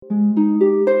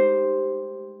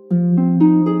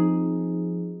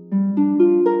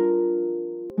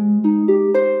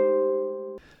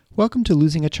Welcome to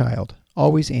Losing a Child,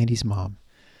 Always Andy's Mom.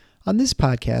 On this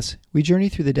podcast, we journey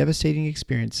through the devastating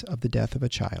experience of the death of a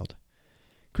child.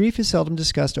 Grief is seldom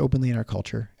discussed openly in our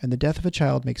culture, and the death of a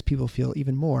child makes people feel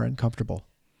even more uncomfortable.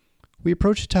 We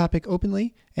approach the topic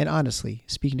openly and honestly,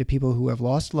 speaking to people who have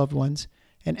lost loved ones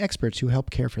and experts who help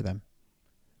care for them.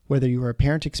 Whether you are a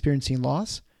parent experiencing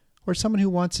loss or someone who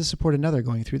wants to support another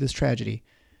going through this tragedy,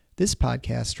 this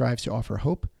podcast strives to offer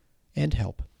hope and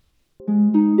help.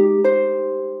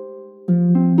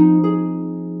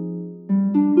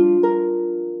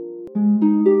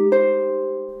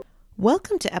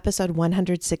 Welcome to episode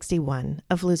 161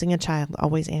 of Losing a Child,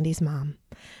 Always Andy's Mom.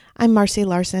 I'm Marcy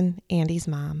Larson, Andy's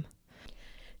mom.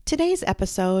 Today's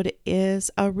episode is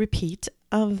a repeat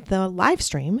of the live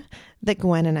stream that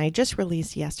Gwen and I just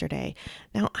released yesterday.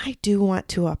 Now, I do want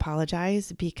to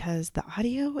apologize because the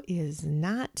audio is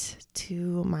not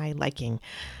to my liking.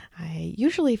 I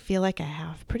usually feel like I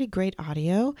have pretty great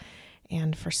audio,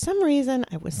 and for some reason,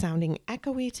 it was sounding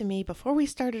echoey to me before we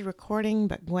started recording,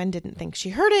 but Gwen didn't think she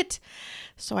heard it,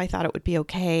 so I thought it would be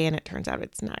okay, and it turns out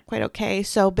it's not quite okay.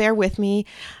 So bear with me.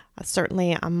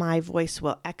 Certainly, my voice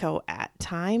will echo at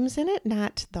times in it,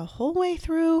 not the whole way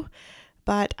through,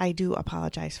 but I do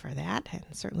apologize for that, and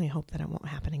certainly hope that it won't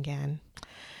happen again.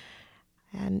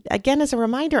 And again, as a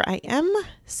reminder, I am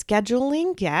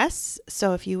scheduling guests,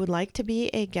 so if you would like to be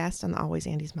a guest on the Always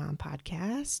Andy's Mom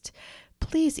podcast,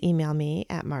 please email me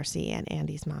at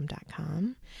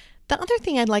marcy@andysmom.com. The other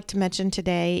thing I'd like to mention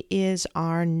today is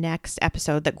our next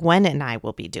episode that Gwen and I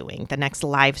will be doing, the next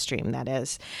live stream, that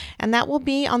is. And that will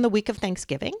be on the week of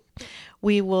Thanksgiving.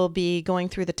 We will be going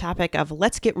through the topic of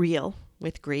let's get real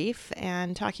with grief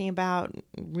and talking about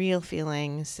real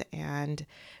feelings and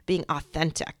being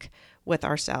authentic with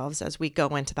ourselves as we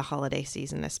go into the holiday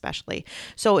season especially.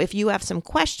 So if you have some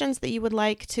questions that you would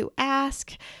like to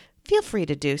ask, feel free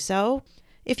to do so.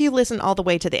 If you listen all the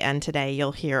way to the end today,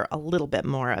 you'll hear a little bit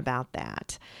more about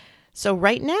that. So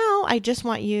right now, I just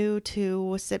want you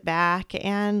to sit back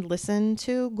and listen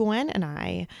to Gwen and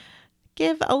I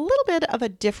give a little bit of a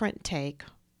different take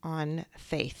on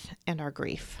faith and our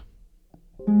grief.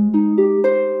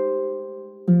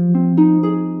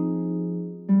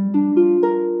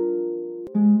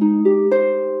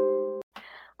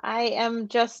 I am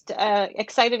just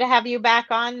excited to have you back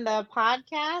on the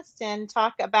podcast and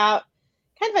talk about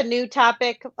kind of a new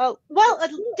topic. A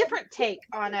different take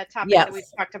on a topic that we've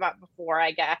talked about before, I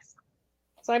guess.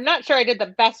 So I'm not sure I did the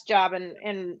best job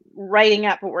in writing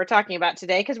up what we're talking about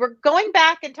today, because we're going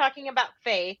back and talking about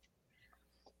faith.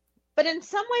 But in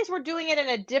some ways, we're doing it in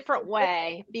a different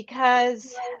way,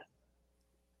 because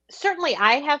certainly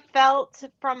I have felt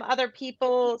from other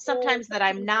people sometimes that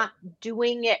I'm not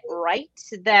doing it right,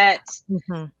 that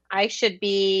I should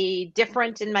be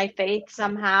different in my faith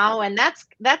somehow. And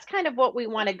that's kind of what we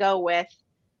want to go with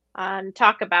and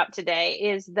talk about today,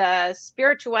 is the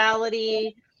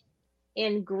spirituality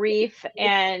in grief.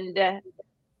 And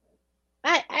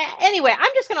anyway,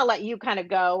 I'm just going to let you kind of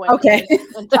go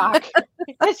and talk,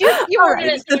 because you worded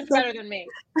it so much better than me.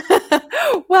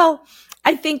 Well,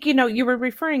 I think, you were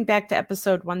referring back to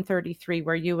episode 133,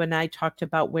 where you and I talked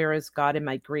about where is God in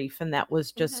my grief. And that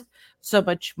was just so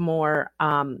much more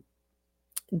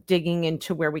digging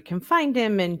into where we can find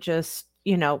him, and just,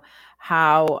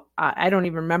 how I don't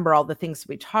even remember all the things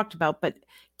we talked about. But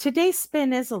today's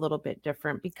spin is a little bit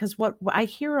different, because what I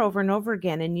hear over and over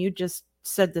again, and you just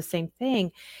said the same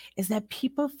thing, is that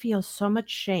people feel so much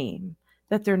shame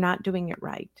that they're not doing it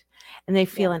right. And they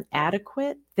feel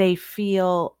inadequate. They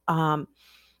feel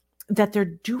that they're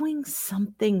doing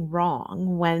something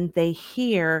wrong when they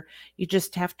hear you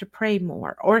just have to pray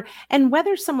more, and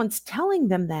whether someone's telling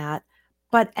them that,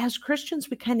 but as Christians,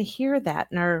 we kind of hear that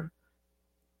and are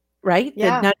right.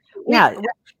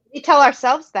 We tell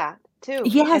ourselves that too.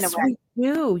 Yes, we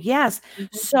do. Yes.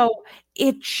 So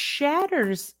it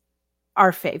shatters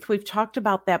our faith. We've talked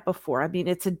about that before. I mean,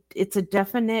 it's a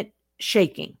definite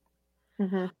shaking.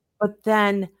 But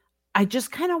then I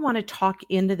just kind of want to talk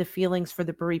into the feelings for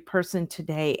the bereaved person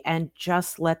today, and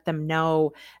just let them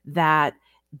know that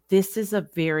this is a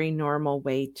very normal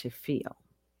way to feel.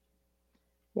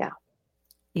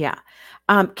 Yeah.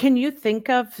 Can you think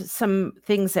of some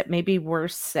things that maybe were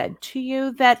said to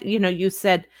you that, you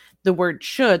said the word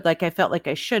should, like I felt like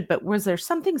I should, but was there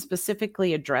something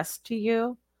specifically addressed to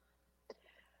you?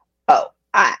 Oh,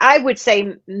 I would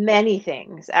say many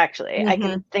things, actually. I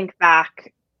can think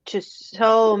back to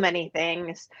so many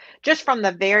things just from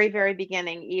the very, very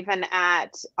beginning, even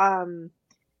at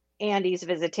Andy's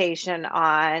visitation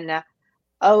on,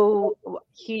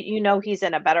 he's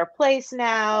in a better place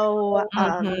now.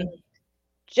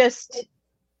 Just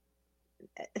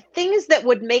things that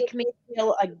would make me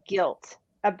feel a guilt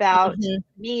about Mhm.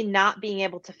 me not being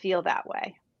able to feel that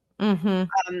way. Mhm.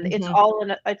 It's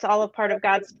Mhm. it's all a part of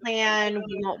God's plan.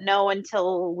 We won't know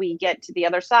until we get to the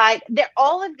other side. There,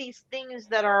 all of these things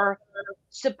that are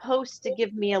supposed to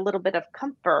give me a little bit of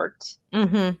comfort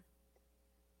Mhm.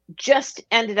 just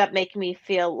ended up making me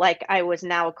feel like I was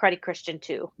now a cruddy Christian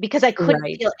too, because I couldn't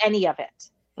Right. feel any of it.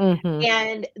 Mhm.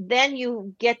 And then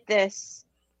you get this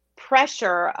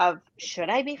pressure of, should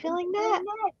I be feeling that?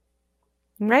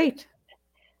 Right.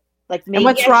 Like And maybe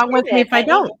what's I wrong with me if I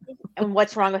shouldn't. don't? And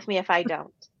what's wrong with me if I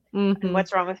don't? And Mhm.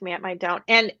 what's wrong with me if I don't?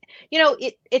 And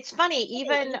it's funny,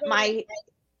 even my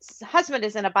husband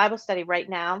is in a Bible study right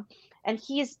now, and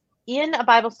he's in a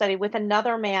Bible study with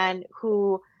another man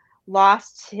who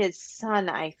lost his son,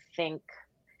 I think.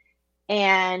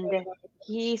 And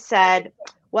he said,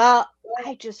 well,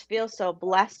 I just feel so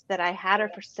blessed that I had her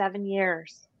for 7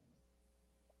 years.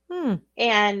 Hmm.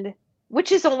 And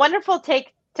which is a wonderful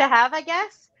take to have, I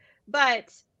guess.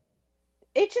 But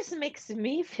it just makes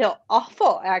me feel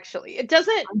awful, actually. It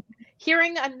doesn't,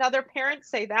 hearing another parent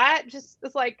say that just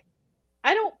is like,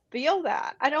 I don't feel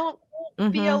that. I don't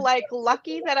feel Mhm. like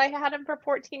lucky that I had him for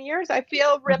 14 years. I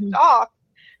feel ripped Mhm. off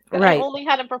that I Right. only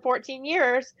had him for 14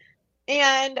 years.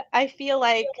 And I feel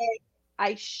like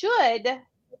I should,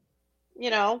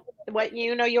 you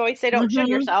always say don't should Mhm.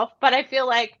 yourself, but I feel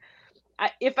like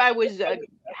if I was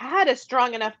had a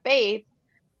strong enough faith,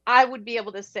 I would be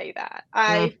able to say that.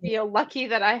 I Mhm. feel lucky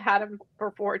that I had him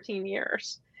for 14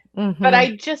 years. But Mhm.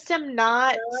 I just am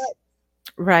not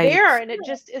there, Right. and it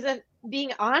just isn't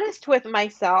being honest with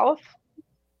myself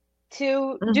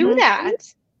to do Mhm.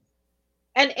 that.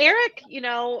 And Eric,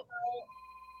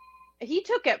 he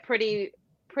took it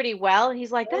pretty well.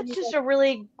 He's like, that's just a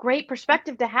really great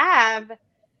perspective to have.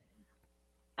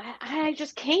 I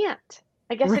just can't.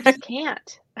 I guess I Right. just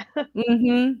can't.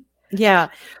 Mhm. Yeah.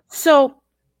 So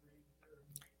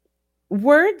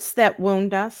words that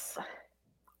wound us,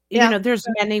 Yeah. there's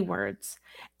many words.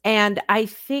 And I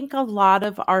think a lot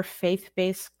of our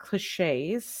faith-based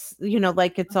cliches,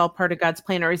 like it's all part of God's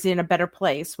plan or is in a better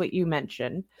place, what you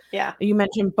mentioned. Yeah. You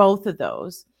mentioned both of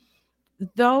those.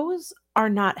 Those are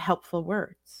not helpful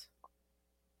words.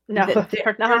 No, they're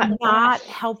They're not. not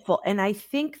helpful. And I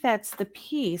think that's the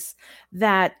piece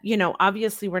that,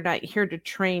 obviously we're not here to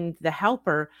train the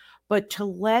helper, but to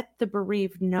let the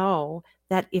bereaved know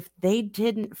that if they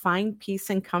didn't find peace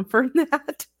and comfort in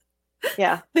that,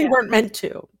 Yeah. they weren't meant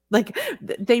to. Like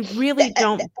they really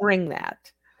don't bring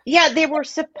that. Yeah, they were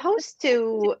supposed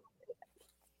to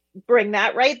bring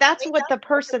that, right? That's what the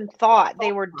person thought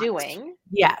they were doing.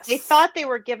 They Yes. thought they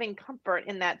were giving comfort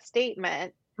in that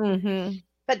statement, Mhm.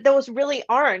 but those really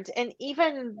aren't. And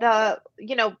even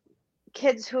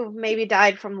kids who've maybe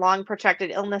died from long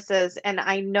protracted illnesses, and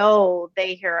I know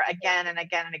they hear again and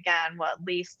again and again, well, at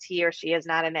least he or she is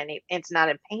not it's not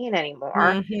in pain anymore,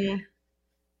 Mhm.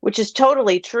 which is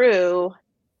totally true.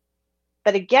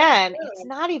 But again, it's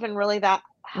not even really that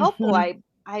helpful, Mhm.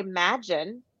 I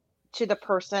imagine, to the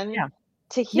person Yeah.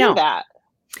 to hear No. that.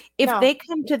 If No. they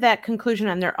come to that conclusion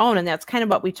on their own, and that's kind of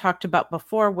what we talked about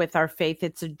before with our faith,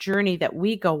 it's a journey that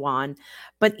we go on.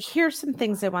 But here's some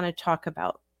things I want to talk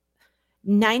about.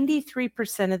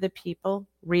 93% of the people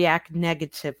react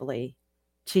negatively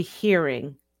to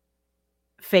hearing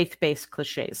faith-based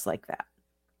cliches like that.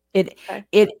 It Okay.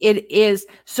 it is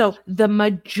so the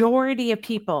majority of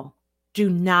people do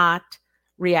not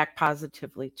react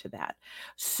positively to that.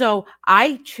 So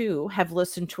I too have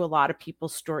listened to a lot of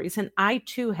people's stories, and I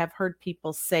too have heard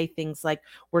people say things like,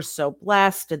 we're so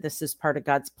blessed and this is part of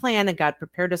God's plan and God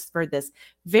prepared us for this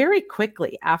very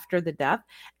quickly after the death.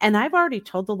 And I've already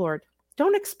told the Lord,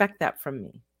 don't expect that from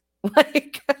me.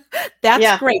 Like that's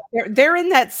Yeah. great. They're in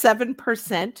that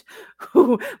 7%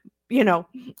 who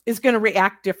is going to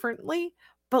react differently.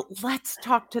 But let's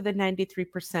talk to the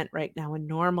 93% right now and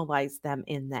normalize them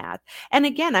in that. And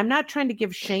again, I'm not trying to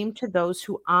give shame to those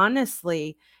who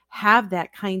honestly have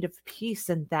that kind of peace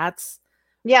and that's,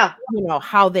 Yeah.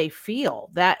 how they feel.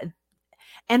 That,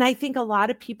 and I think a lot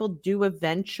of people do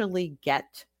eventually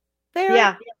get there,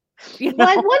 Yeah. Well,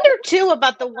 I wonder too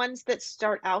about the ones that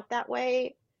start out that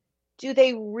way. Do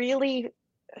they really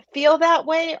feel that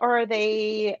way, or are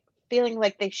they feeling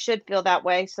like they should feel that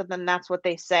way? So then that's what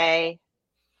they say.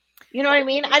 You know what I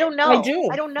mean? I don't I know. do.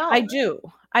 I don't I know.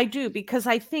 do. I do because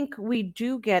I think we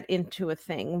do get into a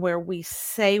thing where we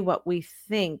say what we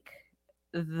think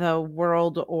the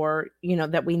world or,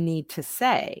 that we need to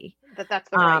say. That that's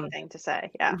the right thing to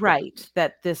say. Yeah. Right.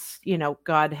 That this,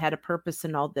 God had a purpose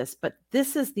in all this. But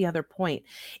this is the other point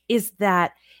is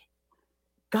that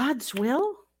God's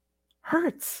will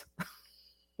hurts.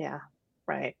 Yeah.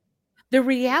 Right. The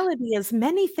reality is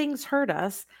many things hurt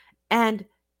us, and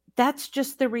that's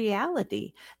just the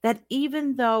reality, that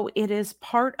even though it is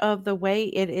part of the way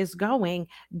it is going,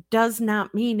 does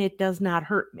not mean it does not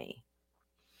hurt me.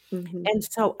 Mhm. And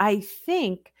so I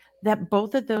think that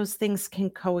both of those things can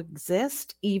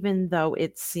coexist, even though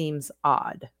it seems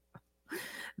odd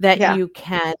that Yeah. you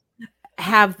can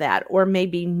have that, or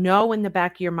maybe know in the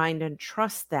back of your mind and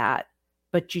trust that,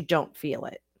 but you don't feel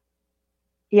it.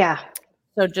 Yeah.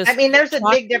 So I just mean, there's a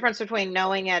talk. big difference between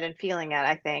knowing it and feeling it,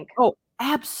 I think. Oh,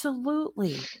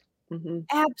 absolutely. Mhm.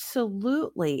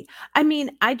 Absolutely. I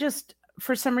mean,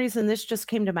 for some reason, this just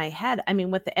came to my head. I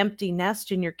mean, with the empty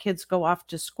nest and your kids go off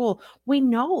to school, we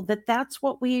know that that's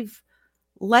what we've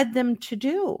led them to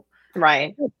do.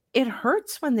 Right. It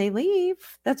hurts when they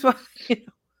leave. That's what,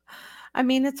 I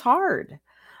mean, it's hard.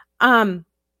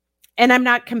 And I'm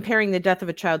not comparing the death of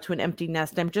a child to an empty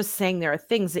nest. I'm just saying there are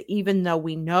things that even though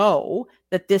we know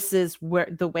that this is where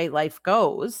the way life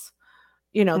goes,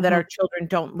 that our children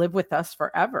don't live with us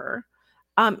forever,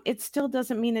 it still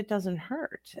doesn't mean it doesn't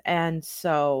hurt. And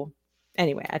so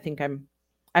anyway,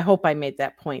 I hope I made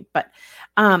that point. But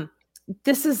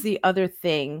this is the other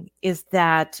thing, is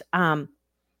that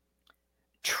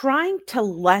trying to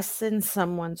lessen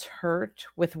someone's hurt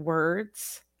with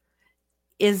words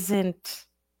isn't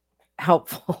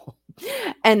helpful.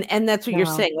 And that's what you're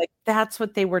No. saying. Like, that's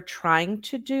what they were trying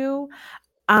to do.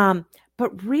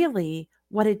 But really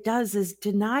what it does is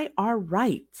deny our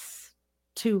rights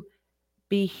to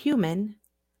be human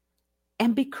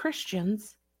and be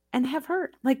Christians and have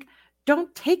hurt. Like,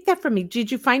 don't take that from me.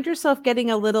 Did you find yourself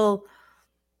getting a little,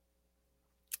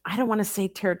 I don't want to say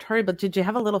territorial, but did you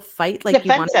have a little fight? Like you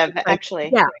wanted Defensive, to fight? actually.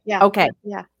 Yeah. Yeah. Okay.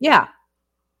 Yeah. Yeah.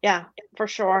 Yeah, for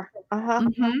sure. Uh-huh.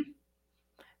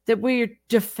 That we're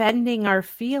defending our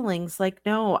feelings. Like,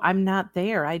 no, I'm not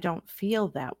there. I don't feel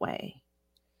that way.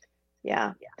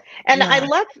 Yeah. And I Yeah.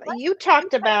 love you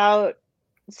talked about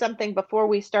something before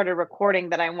we started recording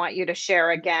that I want you to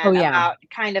share again Oh, yeah. about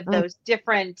kind of those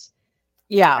different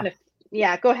Yeah. kind of,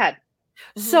 yeah, go ahead.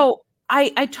 So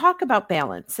I talk about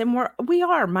balance, and we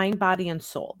are mind, body, and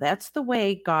soul. That's the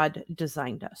way God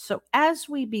designed us. So as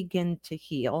we begin to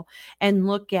heal and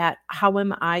look at how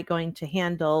am I going to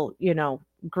handle,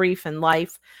 grief in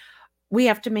life, we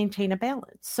have to maintain a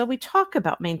balance. So we talk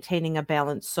about maintaining a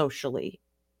balance socially,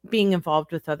 being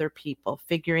involved with other people,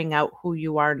 figuring out who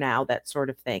you are now, that sort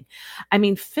of thing. I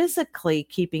mean, physically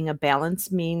keeping a balance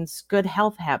means good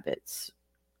health habits,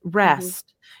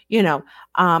 rest,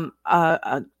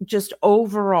 just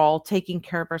overall taking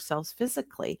care of ourselves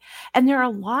physically. And there are a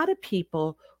lot of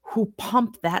people who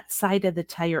pump that side of the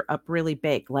tire up really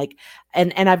big, like,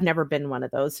 and I've never been one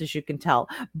of those, as you can tell,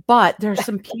 but there's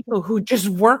some people who just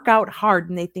work out hard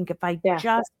and they think if I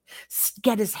just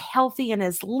get as healthy and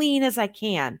as lean as I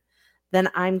can, then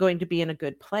I'm going to be in a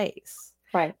good place.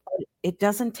 Right. But it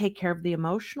doesn't take care of the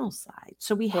emotional side.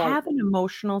 So we have an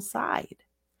emotional side,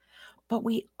 but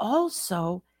we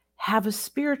also have a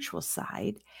spiritual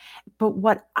side. But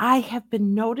what I have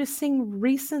been noticing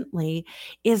recently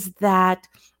is that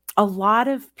a lot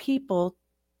of people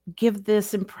give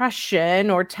this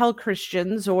impression, or tell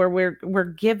Christians, or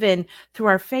we're given through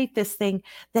our faith this thing,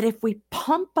 that if we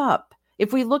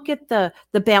look at the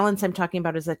balance I'm talking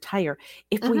about as a tire,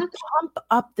 if we pump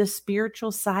up the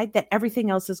spiritual side, that everything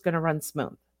else is going to run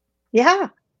smooth. Yeah.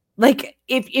 Like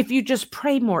if you just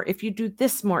pray more, if you do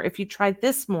this more, if you try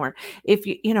this more, if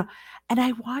and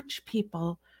I watch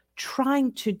people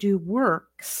trying to do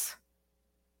works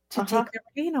to take their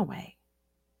pain away.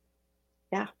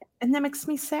 Yeah. And that makes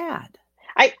me sad.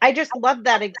 I just love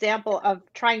that example of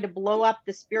trying to blow up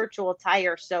the spiritual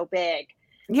tire so big.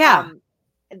 Yeah.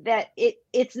 That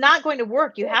it's not going to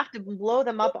work. You have to blow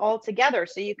them up all together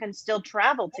so you can still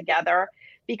travel together.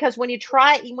 Because when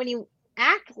you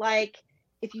act like,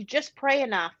 if you just pray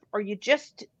enough, or you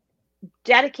just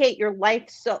dedicate your life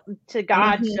to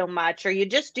God so much, or you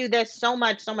just do this so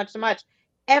much,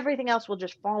 everything else will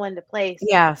just fall into place.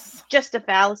 Yes. Just a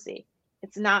fallacy.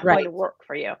 It's not going to work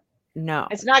for you. No.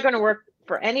 It's not going to work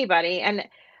for anybody. And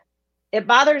it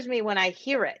bothers me when I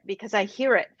hear it, because I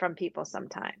hear it from people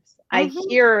sometimes. I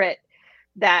hear it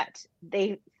that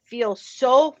they feel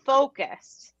so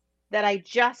focused that I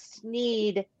just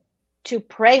need to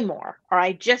pray more, or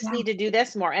I just need to do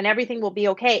this more, and everything will be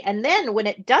okay. And then when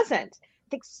it doesn't, I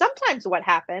think sometimes what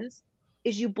happens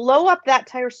is you blow up that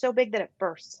tire so big that it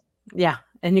bursts. Yeah.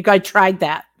 And you guys tried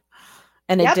that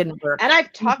and it didn't work. And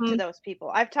I've talked to those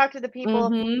people. I've talked to the people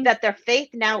that their faith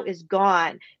now is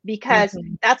gone, because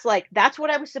that's what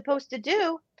I was supposed to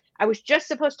do. I was just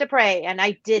supposed to pray, and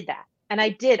I did that. And I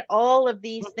did all of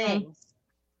these things,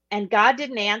 and God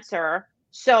didn't answer.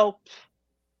 So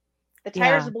the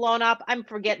tires Yeah. are blown up. I'm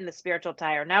forgetting the spiritual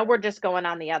tire. Now we're just going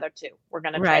on the other two. We're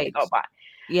going to try to Right. go by.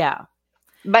 Yeah.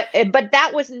 But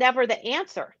that was never the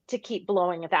answer, to keep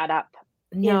blowing that up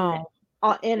No.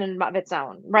 in and of its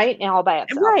own, right? And all by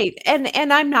itself. Right.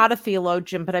 And I'm not a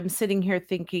theologian, but I'm sitting here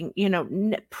thinking,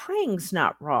 praying's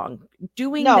not wrong.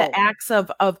 Doing No. the acts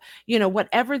of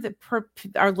whatever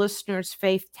our listeners'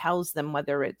 faith tells them,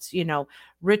 whether it's,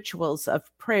 rituals of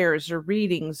prayers or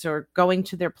readings or going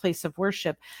to their place of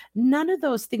worship, none of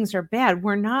those things are bad.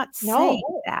 We're not saying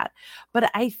that.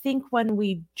 But I think when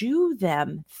we do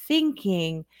them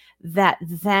thinking that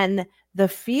then the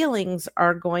feelings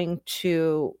are going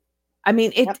to, I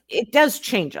mean, it does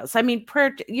change us. I mean,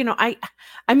 prayer,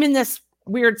 I'm in this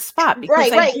weird spot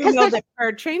because I do know that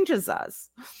prayer changes us.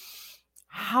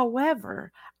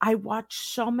 However, I watch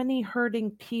so many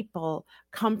hurting people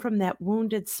come from that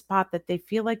wounded spot that they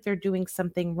feel like they're doing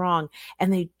something wrong,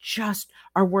 and they just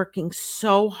are working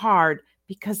so hard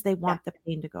because they want the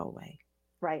pain to go away.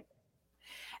 Right.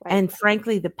 And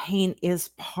frankly, the pain is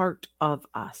part of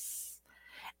us.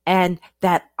 And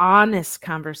that honest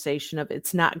conversation of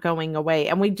it's not going away.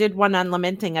 And we did one on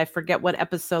lamenting. I forget what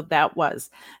episode that was.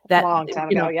 That long time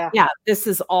ago, yeah. This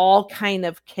is all kind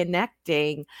of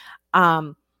connecting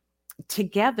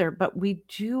together, but we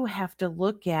do have to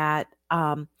look at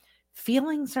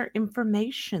feelings are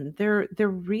information. They're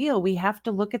real. We have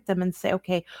to look at them and say,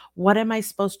 okay, what am I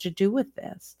supposed to do with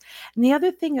this? And the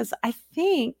other thing is, I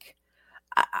think,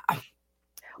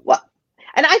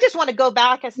 and I just want to go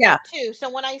back a step too. So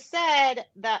when I said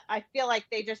that I feel like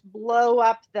they just blow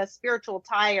up the spiritual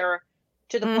tire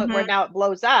to the point where now it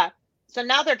blows up. So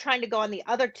now they're trying to go on the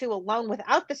other two alone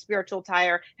without the spiritual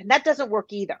tire, and that doesn't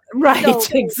work either. Right,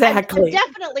 so exactly. I'm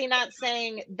definitely not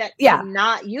saying that do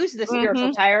not use the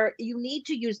spiritual tire. You need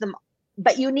to use them,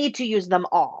 but you need to use them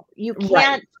all. You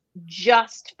can't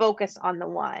just focus on the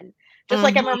one. Just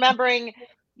like I'm remembering,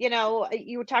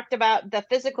 you talked about the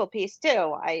physical piece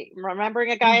too. I'm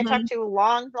remembering a guy I talked to a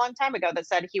long time ago that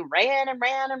said he ran and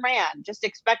ran and ran, just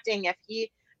expecting if he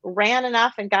ran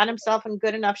enough and got himself in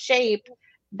good enough shape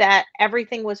that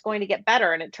everything was going to get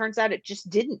better. And it turns out it just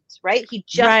didn't, right? He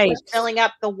just was filling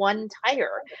up the one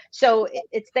tire. So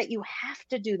it's that you have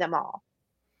to do them all.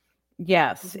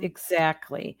 Yes,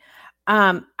 exactly.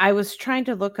 I was trying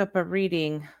to look up a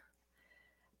reading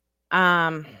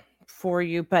for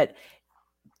you, but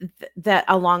that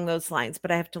along those lines,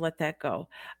 but I have to let that go.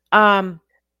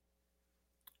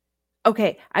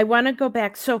 Okay, I want to go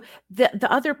back. So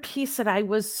the other piece that I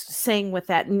was saying with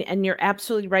that, and you're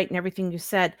absolutely right in everything you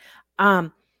said,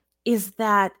 is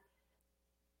that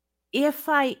if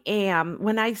I am,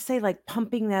 when I say like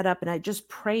pumping that up and I just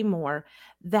pray more,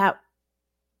 that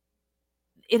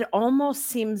it almost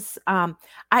seems,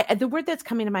 the word that's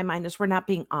coming to my mind is we're not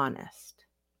being honest.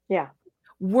 Yeah.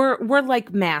 We're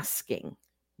like masking.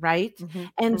 Right.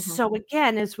 And so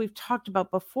again, as we've talked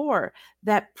about before,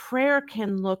 that prayer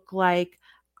can look like,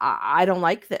 I don't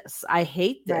like this. I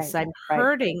hate this. I'm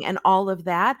hurting and all of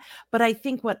that. But I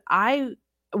think what I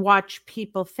watch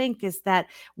people think is that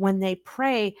when they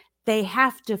pray, they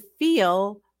have to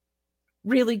feel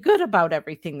really good about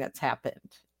everything that's happened.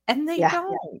 And they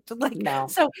don't.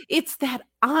 So it's that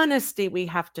honesty we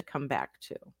have to come back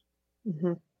to.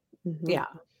 Yeah.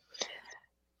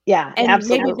 Yeah, and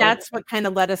absolutely. Maybe that's what kind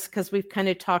of led us, because we've kind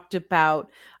of talked about,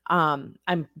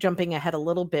 I'm jumping ahead a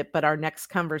little bit, but our next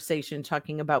conversation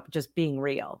talking about just being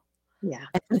real. Yeah.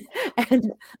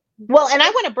 and I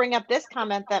want to bring up this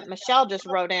comment that Michelle just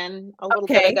wrote in a little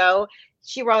bit ago.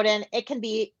 She wrote in, it can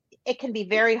be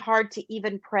very hard to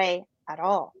even pray at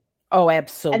all. Oh,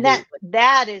 absolutely. And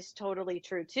that is totally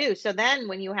true too. So then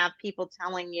when you have people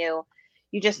telling you,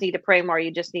 you just need to pray more,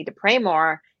 you just need to pray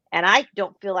more, and I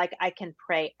don't feel like I can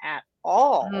pray at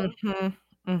all, then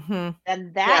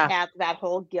that adds that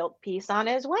whole guilt piece on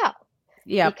as well.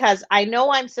 Yeah. Because I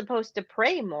know I'm supposed to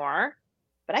pray more,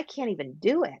 but I can't even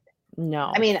do it.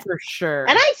 No, I mean, for sure.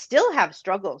 And I still have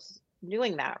struggles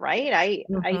doing that, right? I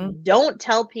don't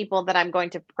tell people that I'm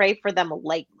going to pray for them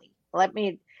lightly. Let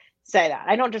me say that.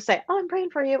 I don't just say, oh, I'm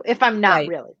praying for you, if I'm not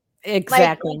really.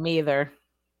 Exactly, me either.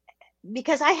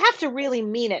 Because I have to really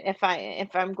mean it if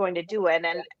I'm going to do it,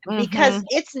 and because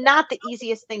it's not the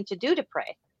easiest thing to do to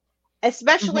pray,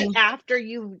 especially after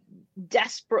you've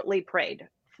desperately prayed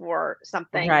for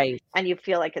something and you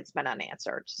feel like it's been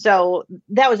unanswered. So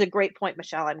that was a great point,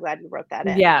 Michelle. I'm glad you wrote that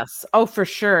in. Yes. Oh, for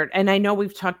sure. And I know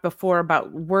we've talked before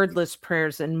about wordless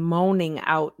prayers and moaning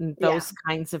out and those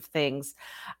kinds of things.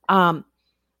 But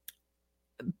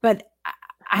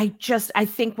I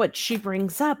think what she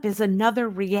brings up is another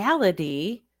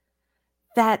reality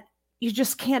that you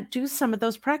just can't do some of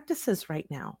those practices right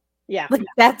now. Yeah. Like,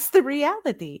 that's the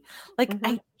reality. Like, Mhm.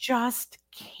 I just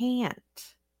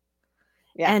can't.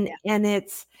 Yeah. And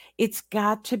it's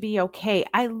got to be okay.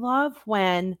 I love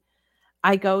when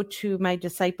I go to my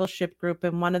discipleship group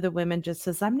and one of the women just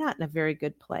says, I'm not in a very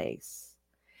good place.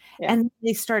 Yeah. And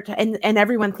they start to, and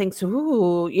everyone thinks,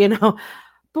 ooh, you know,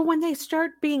 but when they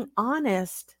start being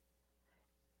honest,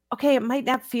 okay, it might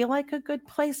not feel like a good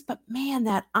place, but man,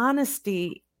 that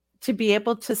honesty to be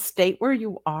able to state where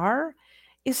you are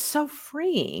is so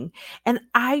freeing. And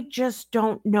I just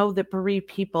don't know that bereaved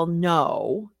people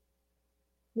know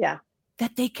Yeah.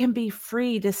 that they can be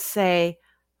free to say,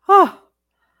 oh,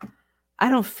 I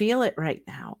don't feel it right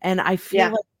now. And I feel Yeah.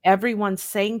 like everyone's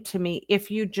saying to me, if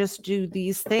you just do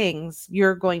these things,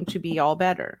 you're going to be all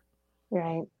better.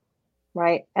 Right.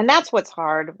 Right. And that's what's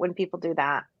hard when people do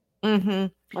that. Mm-hmm.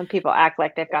 When people act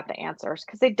like they've got the answers,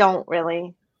 because they don't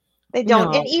really. They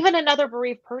don't. No, And even another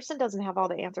bereaved person doesn't have all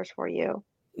the answers for you.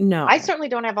 no, I certainly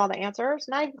don't have all the answers,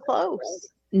 not even close.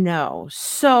 no.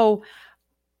 So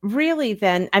really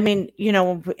then, I mean, you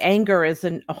know, anger is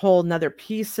a whole nother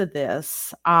piece of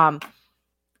this.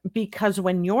 Because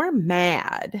when you're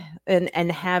mad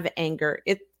and have anger,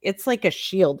 it's like a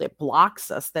shield. It blocks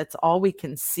us. That's all we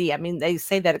can see. I mean, they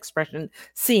say that expression,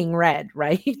 seeing red,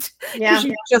 right? Yeah.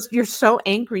 Because you're so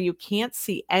angry, you can't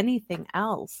see anything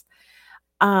else.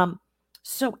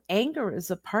 So anger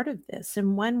is a part of this.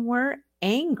 And when we're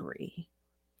angry,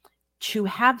 to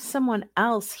have someone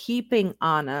else heaping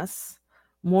on us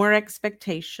more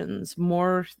expectations,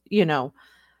 more, you know,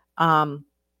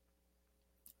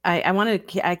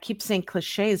 I keep saying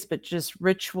cliches, but just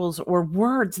rituals or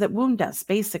words that wound us,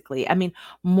 basically. I mean,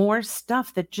 more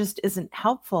stuff that just isn't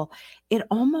helpful. It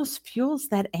almost fuels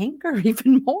that anger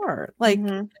even more. Like,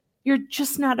 Mhm. you're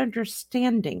just not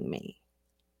understanding me.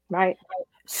 Right.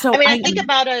 So I mean, I think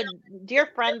about a dear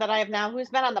friend that I have now who's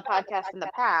been on the podcast in the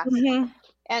past, Mhm.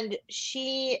 and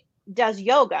she does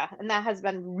yoga, and that has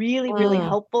been really, really Mm.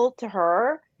 helpful to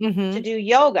her to Mhm. do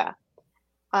yoga.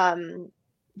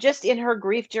 Just in her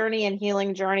grief journey and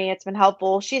healing journey, it's been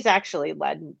helpful. She's actually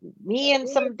led me in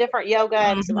some different yoga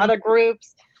and some Mhm. other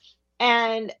groups.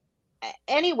 And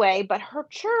anyway, but her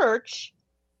church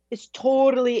is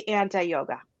totally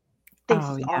anti-yoga. Thinks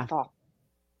Oh, it's yeah. awful.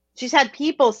 She's had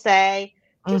people say,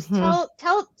 just Mhm.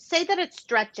 say that it's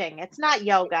stretching. It's not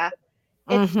yoga.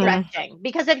 It's Mhm. stretching.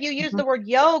 Because if you use Mhm. the word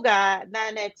yoga,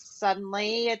 then it's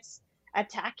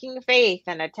attacking faith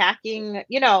and attacking,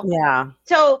 Yeah.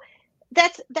 So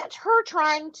that's her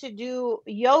trying to do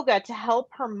yoga to help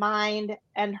her mind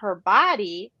and her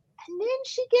body. And then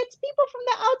she gets people from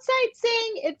the outside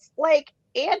saying it's like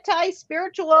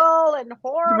anti-spiritual and Right.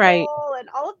 horrible and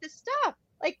all of this stuff.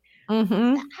 Like,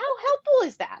 Mhm. how helpful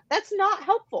is that? That's not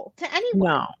helpful to anyone.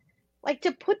 No. Like,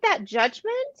 to put that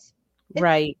judgment, it's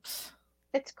Right.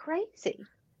 it's crazy.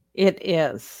 It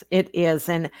is. It is.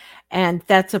 And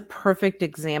that's a perfect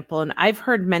example. And I've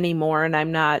heard many more, and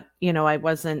I'm not, you know,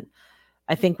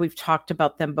 I think we've talked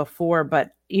about them before,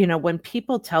 but you know, when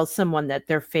people tell someone that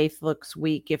their faith looks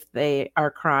weak if they are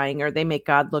crying, or they make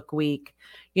God look weak,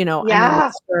 you know, I mean, we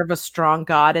Yeah. serve a strong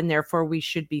God and therefore we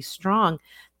should be strong.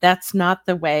 That's not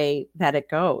the way that it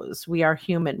goes. We are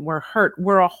human. We're hurt.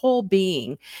 We're a whole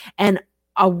being. And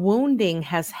a wounding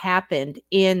has happened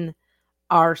in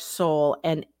our soul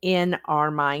and in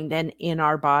our mind and in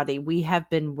our body. We have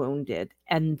been wounded,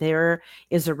 and there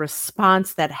is a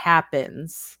response that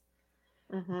happens.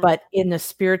 Mhm. But in the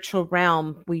spiritual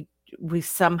realm, we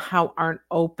somehow aren't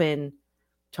open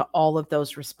to all of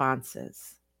those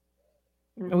responses.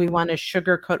 We Mhm. want to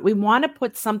sugarcoat. We want to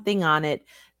put something on it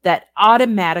that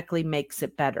automatically makes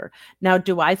it better. Now,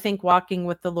 do I think walking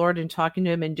with the Lord and talking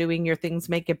to him and doing your things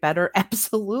make it better?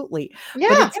 Absolutely. But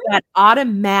Yeah. it's that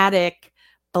automatic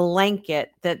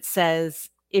blanket that says,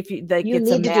 if you, that You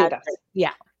gets a need to do mad, this.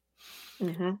 yeah.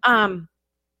 Mhm. Um,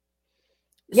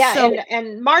 Yeah, so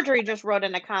and Marjorie just wrote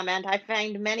in a comment, I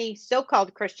find many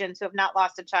so-called Christians who have not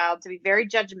lost a child to be very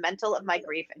judgmental of my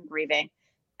grief and grieving.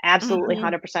 Absolutely mhm.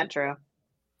 100% true.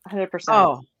 100%.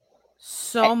 Oh,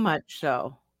 so much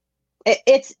so.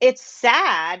 It's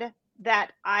sad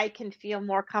that I can feel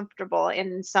more comfortable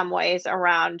in some ways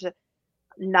around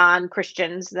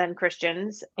non-Christians than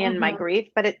Christians in my Mhm. grief,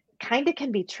 but it kind of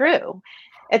can be true.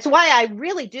 It's why I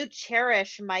really do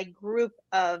cherish my group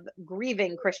of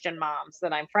grieving Christian moms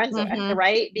that I'm friends with, Mhm.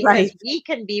 right? Because Right. we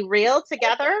can be real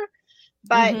together,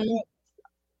 but Mhm.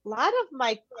 a lot of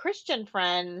my Christian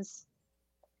friends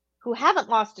who haven't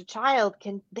lost a child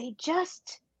they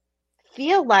just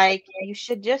feel like you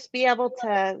should just be able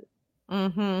to,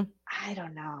 Mhm. I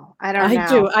don't know. I don't I know.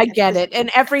 do. I It's get just- it.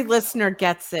 And every listener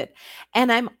gets it.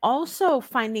 And I'm also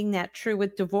finding that true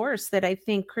with divorce, that I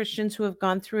think Christians who have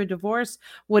gone through a divorce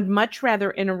would much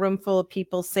rather, in a room full of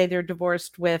people, say they're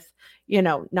divorced with,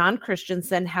 non-Christians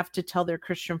than have to tell their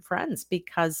Christian friends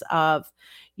because of,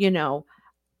 Yeah,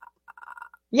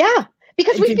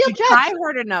 because we did feel you try judged.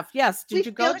 hard enough? Yes. Did We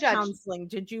you go feel to judged. counseling?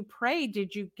 Did you pray?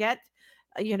 Did you get,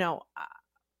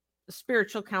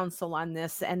 spiritual counsel on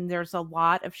this? And there's a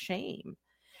lot of shame.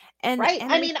 And Right.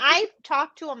 and I mean, I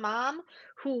talked to a mom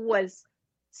who was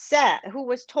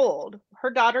told her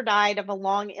daughter died of a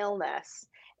long illness.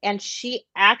 And she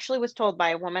actually was told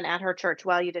by a woman at her church,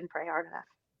 well, you didn't pray hard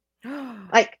enough.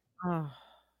 Like, oh,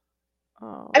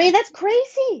 I mean, that's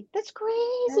crazy. That's that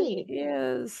crazy.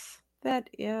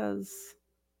 is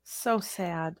so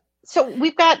sad. So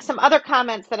we've got some other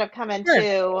comments that have come in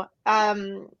Sure.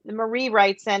 too. Marie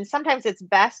writes in, sometimes it's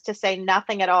best to say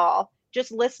nothing at all.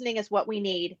 Just listening is what we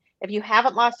need. If you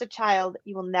haven't lost a child,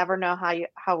 you will never know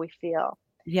how we feel.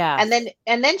 Yeah.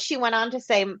 And then she went on to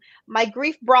say, my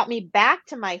grief brought me back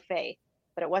to my faith,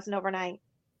 but it wasn't overnight.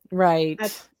 Right.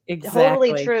 That's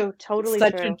Exactly. Totally true. Totally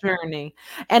Such true. a journey.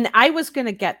 And I was going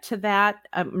to get to that.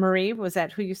 Marie, was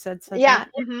that who you said Yeah.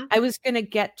 that? I was going to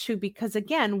get to, because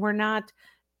again, we're not,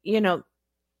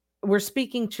 we're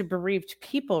speaking to bereaved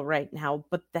people right now,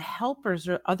 but the helpers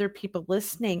or other people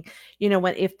listening,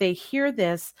 if they hear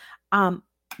this,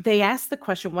 they ask the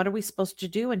question, what are we supposed to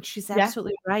do? And she's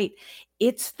absolutely right.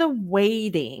 It's the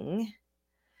waiting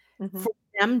for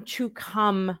them to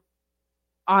come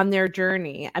on their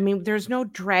journey. I mean, there's no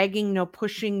dragging, no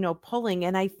pushing, no pulling.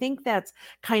 And I think that's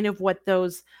kind of what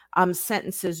those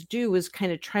sentences do, is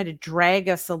kind of try to drag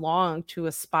us along to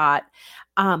a spot.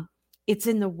 It's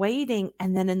in the waiting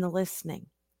and then in the listening.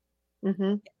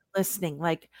 Listening.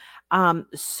 Like,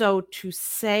 so to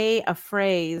say a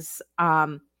phrase,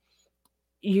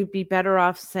 you'd be better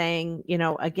off saying,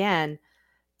 again,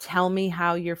 tell me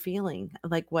how you're feeling.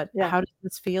 Like, how does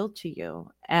this feel to you?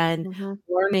 And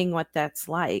learning what that's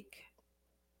like.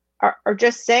 Or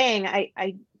just saying,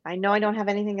 I know I don't have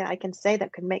anything that I can say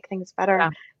that could make things better,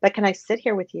 but can I sit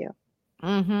here with you?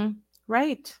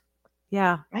 Right.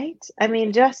 Yeah. Right. I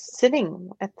mean, just sitting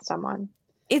with someone.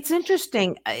 It's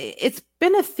interesting. It's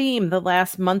been a theme the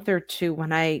last month or two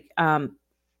when I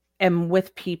am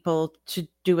with people to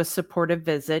do a supportive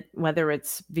visit, whether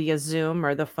it's via Zoom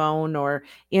or the phone or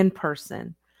in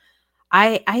person.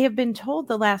 I have been told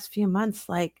the last few months,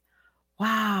 like,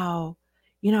 wow,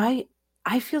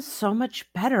 I feel so much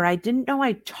better. I didn't know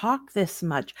I'd talk this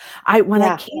much. When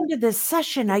I came to this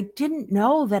session, I didn't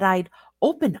know that I'd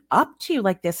open up to you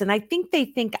like this. And I think they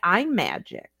think I'm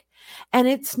magic. And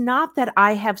it's not that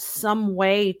I have some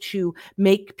way to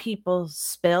make people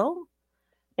spill.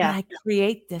 But I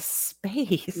create this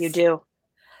space. You do.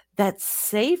 That's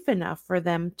safe enough for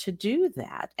them to do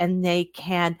that. And they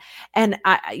can. And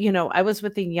I was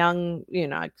with a young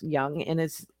in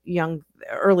his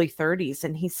early 30s.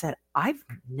 And he said, I've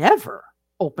never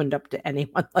opened up to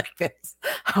anyone like this.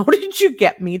 How did you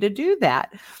get me to do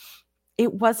that?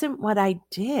 It wasn't what I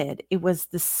did. It was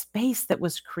the space that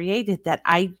was created, that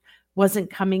I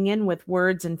wasn't coming in with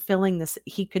words and filling this.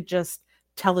 He could just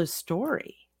tell his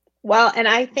story. Well, and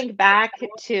I think back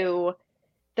to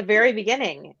the very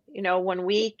beginning, when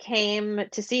we came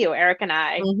to see you, Eric and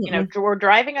I, we're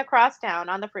driving across town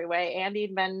on the freeway.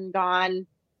 Andy'd been gone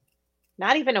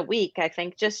not even a week, I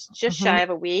think, just shy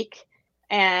of a week.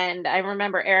 And I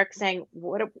remember Eric saying,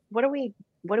 what are we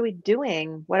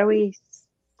doing? What are we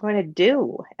going to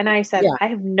do? And I said, I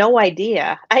have no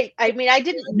idea. I mean, I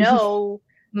didn't know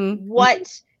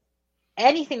what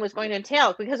anything was going to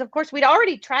entail, because of course we'd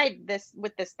already tried this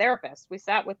with this therapist. We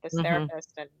sat with this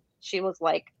therapist, and she was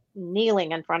like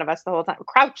kneeling in front of us the whole time,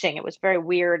 crouching. It was very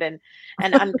weird and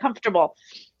uncomfortable.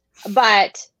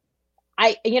 But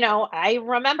I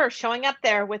remember showing up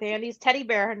there with Andy's teddy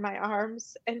bear in my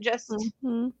arms and just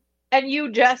and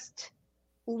you just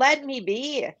let me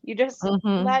be. You just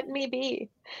let me be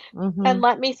and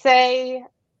let me say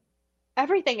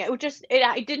everything.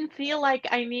 I didn't feel like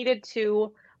I needed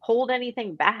to hold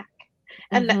anything back.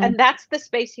 And that's the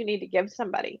space you need to give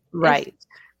somebody. Right.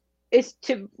 Is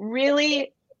to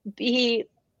really be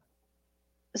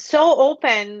so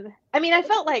open. I mean, I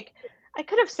felt like I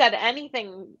could have said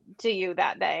anything to you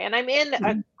that day. And I'm in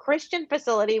a Christian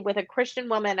facility with a Christian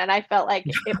woman. And I felt like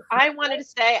if I wanted to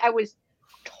say I was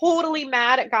totally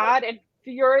mad at God and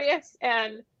furious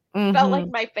and felt like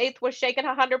my faith was shaken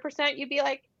 100%, you'd be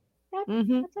like,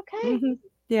 that's okay.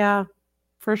 Yeah,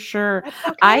 for sure.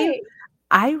 That's okay.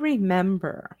 I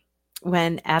remember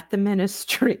when at the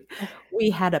ministry we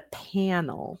had a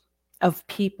panel of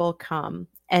people come,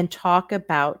 and talk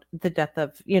about the death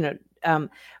of,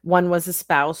 one was a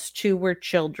spouse, two were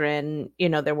children,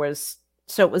 it was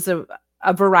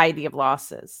a variety of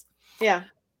losses. Yeah.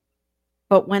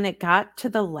 But when it got to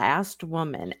the last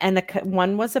woman, and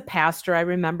one was a pastor, I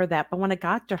remember that. But when it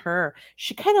got to her,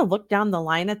 she kind of looked down the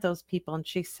line at those people and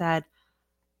she said,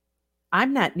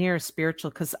 I'm not near as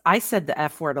spiritual, because I said the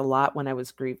F word a lot when I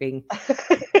was grieving.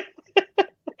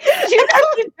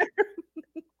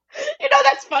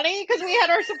 That's funny, because we had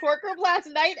our support group last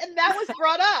night and that was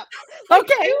brought up.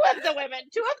 Okay. Two of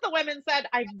the women said,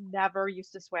 I never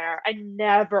used to swear. I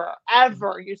never,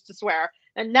 ever used to swear.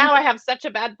 And now I have such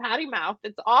a bad potty mouth.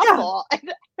 It's awful.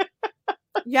 Yeah.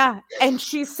 Yeah. And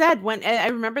she said, when I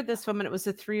remember this woman, it was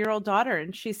a 3-year-old daughter.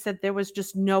 And she said there was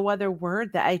just no other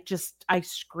word that I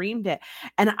screamed it.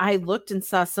 And I looked and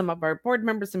saw some of our board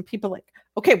members and people like,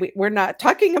 okay, we're not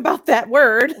talking about that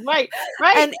word. Right.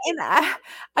 And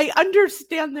I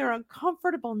understand their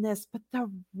uncomfortableness, but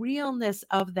the realness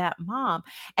of that mom.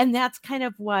 And that's kind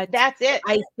of what that's it.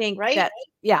 I think, right?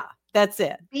 That's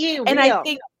it. Being and real. I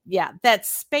think, that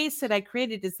space that I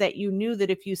created is that you knew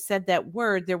that if you said that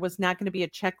word, there was not going to be a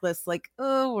checklist like,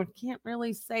 oh, I can't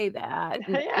really say that.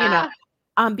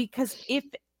 And, because if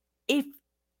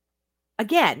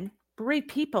again, bereaved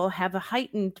people have a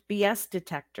heightened BS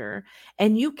detector,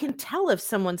 and you can tell if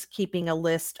someone's keeping a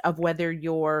list of whether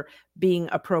you're being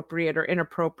appropriate or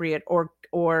inappropriate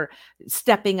or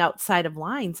stepping outside of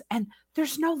lines. And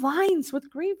there's no lines with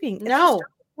grieving. No. It's just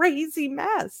a crazy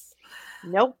mess.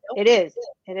 Nope. It is.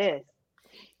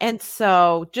 And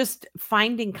so just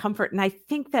finding comfort. And I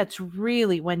think that's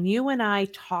really when you and I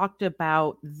talked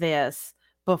about this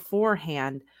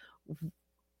beforehand,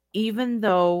 even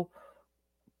though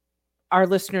our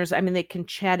listeners, they can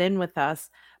chat in with us,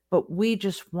 but we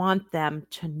just want them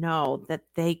to know that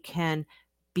they can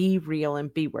be real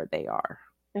and be where they are.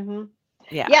 Mm-hmm.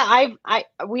 Yeah.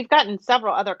 We've gotten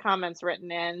several other comments written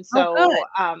in. So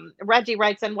Reggie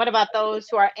writes in, what about those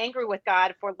who are angry with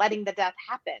God for letting the death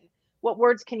happen? What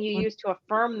words can you use to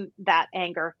affirm that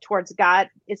anger towards God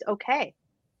is okay?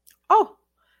 Oh,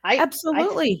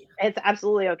 absolutely. It's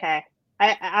absolutely okay.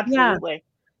 Absolutely. Yeah.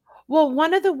 Well,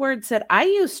 one of the words that I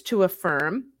used to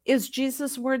affirm is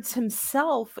Jesus' words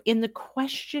himself in the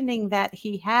questioning that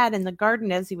he had in the garden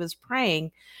as he was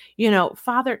praying,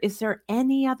 Father, is there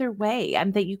any other way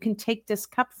and that you can take this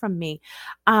cup from me?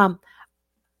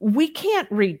 We can't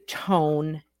read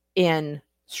tone in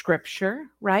scripture,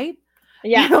 right?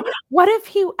 Yeah. What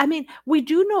if we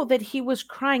do know that he was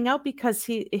crying out because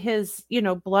his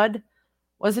blood,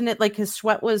 wasn't it like his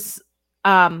sweat was,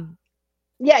 like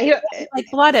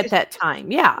blood at that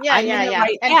time. Yeah.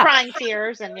 Right. And crying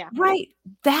tears and Right.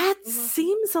 That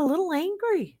seems a little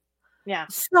angry. Yeah.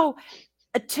 So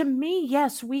to me,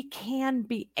 yes, we can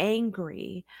be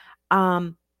angry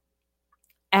at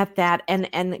that.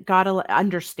 And God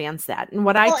understands that. And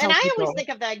what I always think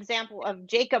of the example of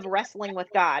Jacob wrestling with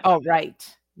God. Oh, right.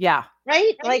 Yeah.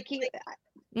 Right. Like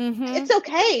it's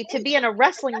okay to be in a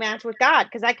wrestling match with God,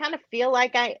 because I kind of feel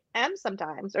like I am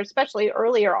sometimes, or especially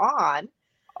earlier on.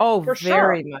 Oh,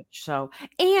 very much so.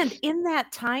 And in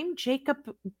that time,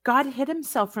 God hid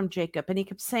himself from Jacob, and he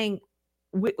kept saying,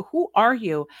 who are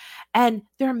you? And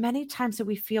there are many times that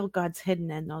we feel God's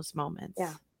hidden in those moments.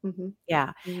 Yeah. Mm-hmm.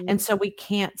 Yeah. Mm-hmm. And so we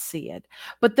can't see it.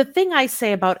 But the thing I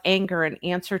say about anger in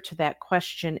answer to that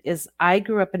question is I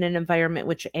grew up in an environment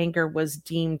which anger was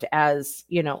deemed as,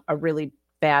 a really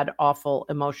bad, awful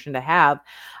emotion to have.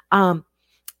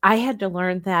 I had to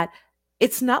learn that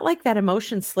it's not like that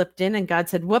emotion slipped in and God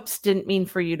said, whoops, didn't mean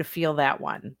for you to feel that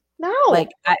one. No.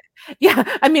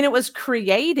 It was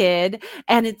created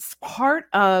and it's part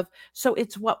of, so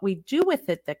it's what we do with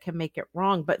it that can make it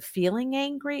wrong. But feeling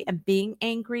angry and being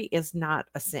angry is not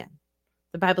a sin.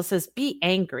 The Bible says, be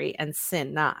angry and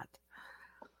sin not.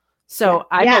 So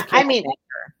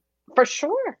for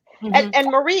sure. Mm-hmm.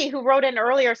 And Marie, who wrote in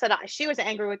earlier, said she was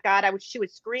angry with God. She would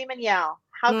scream and yell.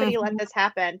 How could he let this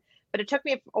happen? But it took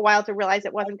me a while to realize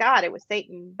it wasn't God, it was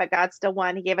Satan, but God still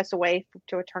won. He gave us a way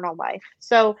to eternal life.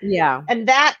 So, and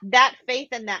that faith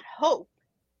and that hope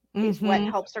is what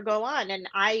helps her go on. And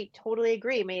I totally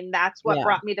agree. That's what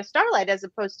brought me to Starlight, as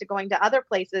opposed to going to other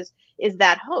places, is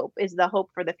that hope, is the hope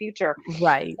for the future.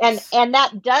 Right. And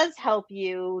that does help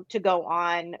you to go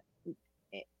on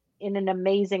in an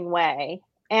amazing way.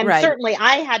 And certainly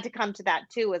I had to come to that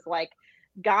too, is like,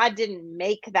 God didn't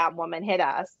make that woman hit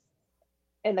us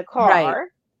in the car. Right.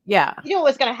 Yeah. He knew what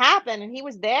was going to happen, and he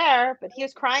was there, but he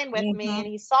was crying with me and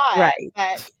he saw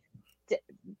it.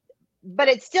 But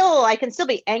it's still, I can still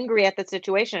be angry at the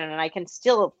situation, and I can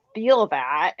still feel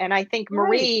that. And I think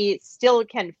Marie still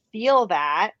can feel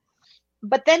that.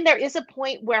 but then there is a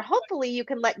point where hopefully you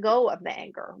can let go of the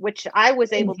anger, which I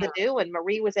was able to do and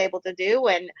Marie was able to do.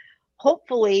 And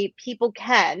hopefully people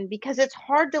can, because it's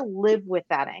hard to live with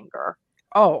that anger,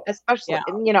 Oh, especially,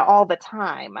 yeah. all the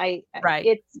time. Right.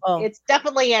 It's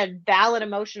definitely a valid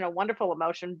emotion, a wonderful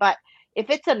emotion, but if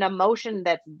it's an emotion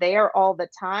that's there all the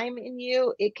time in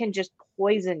you, it can just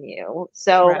poison you.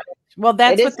 So Right. Well, it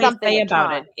that's is what they something say to about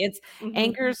try. it. It's Mhm.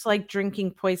 anger's like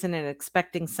drinking poison and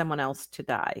expecting someone else to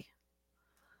die.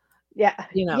 Yeah.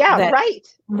 That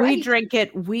Right. we drink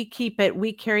it, we keep it,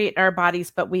 we carry it in our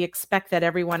bodies, but we expect that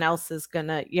everyone else is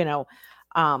gonna,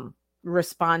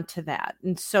 respond to that.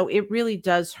 And so it really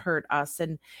does hurt us,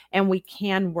 and we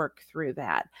can work through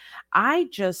that. I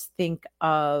just think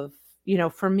of,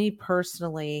 for me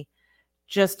personally,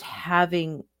 just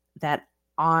having that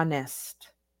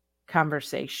honest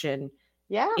conversation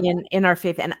Yeah. in our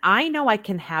faith. And I know I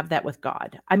can have that with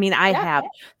God. I mean, I have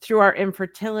through our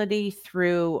infertility,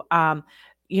 through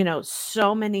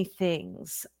so many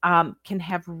things, can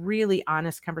have really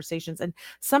honest conversations. And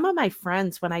some of my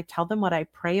friends, when I tell them what I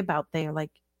pray about, they are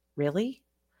like, really?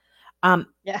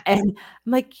 Yeah. And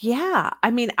I'm like, yeah.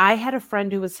 I mean, I had a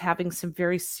friend who was having some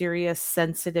very serious,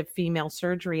 sensitive female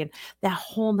surgery. And that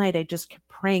whole night, I just kept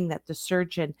praying that the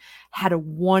surgeon had a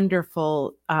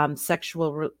wonderful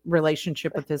sexual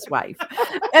relationship with his wife.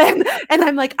 and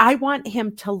I'm like, I want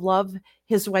him to love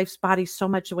his wife's body so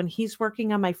much that when he's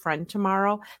working on my friend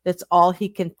tomorrow, that's all he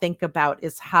can think about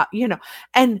is how,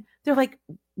 and they're like,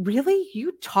 really?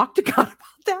 You talk to God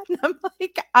about that? And I'm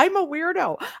like, I'm a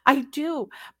weirdo. I do.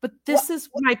 But this is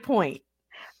my point.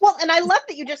 Well, and I love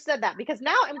that you just said that, because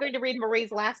now I'm going to read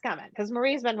Marie's last comment, because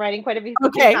Marie's been writing quite a few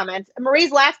comments.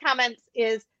 Marie's last comment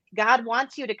is, God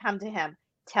wants you to come to him.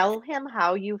 Tell him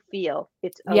how you feel.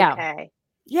 It's okay.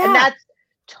 Yeah. And that's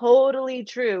totally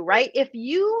true, right? If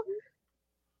you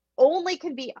only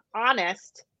can be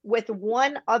honest with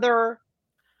one other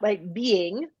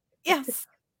being. Yes.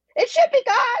 It should be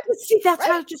God. See, that's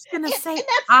what I was just going to say. And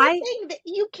that's the thing, that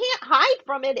you can't hide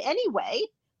from it anyway.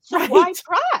 So why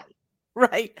try?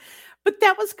 Right. But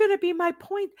that was going to be my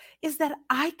point, is that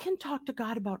I can talk to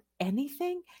God about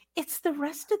anything. It's the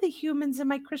rest of the humans and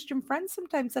my Christian friends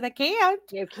sometimes that I can't.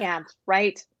 You can't.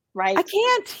 Right. Right. I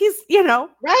can't. He's,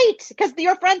 Right. Because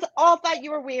your friends all thought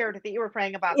you were weird that you were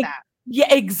praying about that.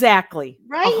 Yeah, exactly.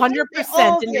 Right.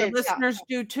 100%. And your listeners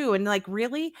do too. And like,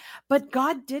 really? But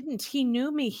God didn't. He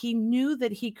knew me. He knew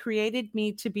that he created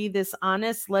me to be this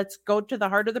honest. Let's go to the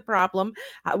heart of the problem.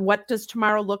 What does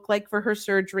tomorrow look like for her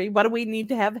surgery? What do we need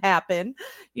to have happen?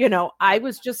 I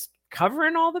was just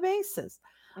covering all the bases.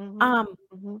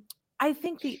 I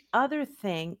think the other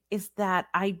thing is that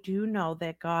I do know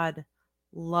that God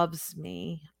loves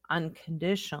me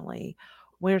unconditionally,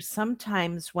 where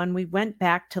sometimes when we went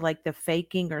back to like the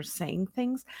faking or saying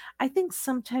things, I think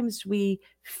sometimes we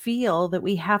feel that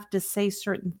we have to say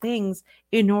certain things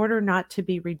in order not to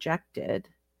be rejected,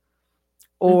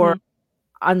 or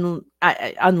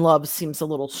unloved seems a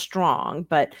little strong,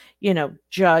 but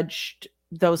judged,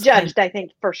 I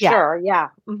think, for sure. Yeah.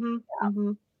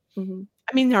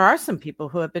 I mean, there are some people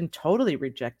who have been totally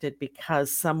rejected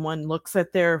because someone looks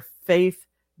at their faith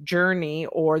journey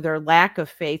or their lack of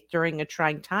faith during a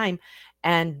trying time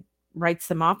and writes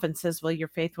them off and says, well, your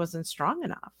faith wasn't strong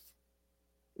enough.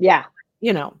 Yeah.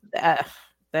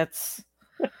 That's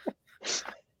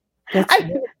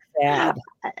really sad.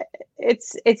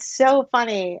 It's so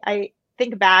funny. I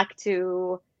think back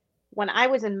to when I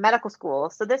was in medical school.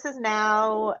 So this is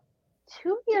now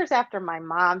 2 years after my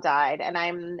mom died, and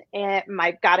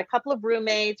I've got a couple of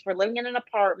roommates. We're living in an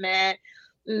apartment,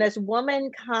 and this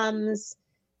woman comes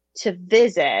to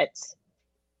visit,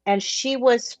 and she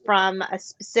was from a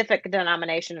specific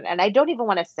denomination, and I don't even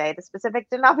want to say the specific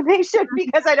denomination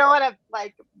because I don't want to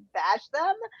bash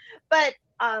them, but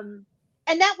and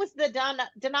that was the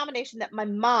denomination that my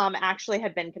mom actually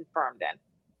had been confirmed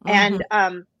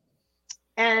in.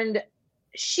 And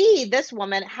this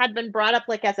woman had been brought up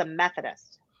as a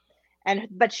Methodist,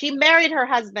 but she married her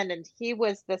husband, and he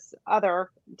was this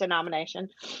other denomination,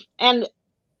 and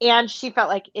she felt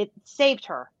like it saved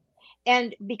her.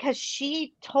 And because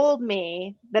she told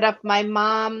me that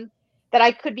that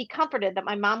I could be comforted that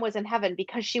my mom was in heaven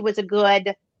because she was a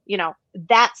good,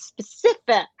 that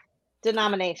specific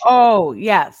denomination. Oh,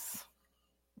 yes.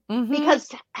 Because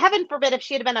heaven forbid, if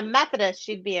she had been a Methodist,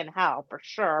 she'd be in hell for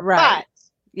sure. Right. But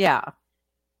yeah.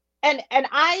 And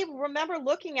I remember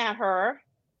looking at her,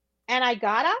 and I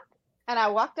got up and I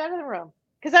walked out of the room,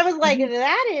 because I was like,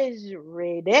 that is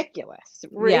ridiculous.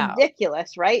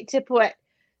 Ridiculous, right? To put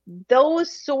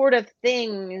those sort of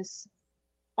things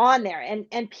on there.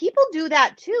 And people do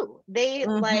that too. They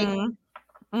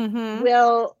Mm-hmm.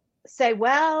 will say,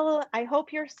 well, I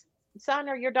hope your son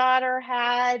or your daughter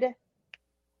had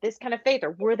this kind of faith,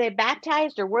 or were they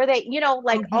baptized, or were they,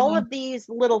 like all Mm-hmm. of these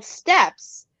little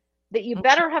steps that you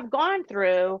better have gone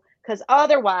through, because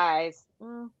otherwise,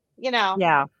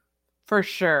 Yeah, for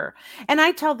sure. And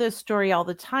I tell this story all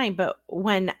the time, but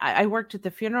when I worked at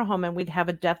the funeral home and we'd have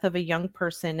a death of a young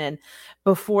person, and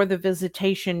before the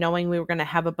visitation, knowing we were going to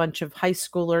have a bunch of high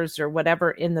schoolers or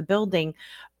whatever in the building,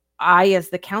 I, as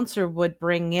the counselor, would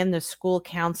bring in the school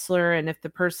counselor. And if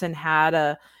the person had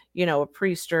a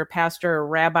priest or a pastor or a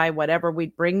rabbi, whatever,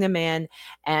 we'd bring them in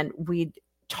and we'd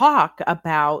talk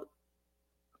about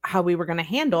how we were going to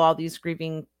handle all these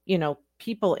grieving,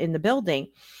 people in the building.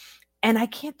 And I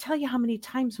can't tell you how many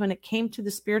times when it came to the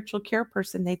spiritual care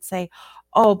person, they'd say,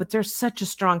 oh, but there's such a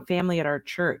strong family at our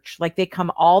church. Like they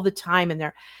come all the time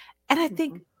and I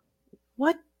think,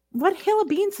 what hill of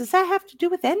beans does that have to do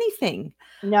with anything?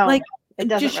 No, like, it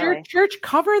doesn't does your really. church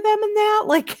cover them in that?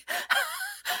 Like,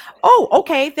 oh,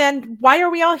 okay, then why are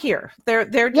we all here?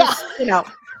 They're just,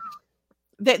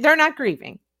 they're not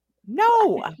grieving.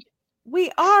 No,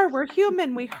 we're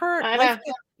human. We hurt. I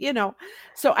know.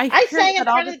 So I sang in that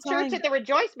all front the of the church time. at the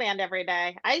Rejoice Band every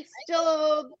day. I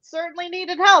still certainly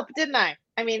needed help, didn't I?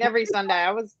 I mean, every Sunday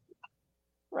I was,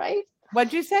 right?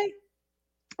 What'd you say?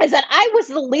 Is that I was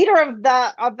the leader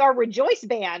of our Rejoice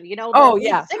Band, the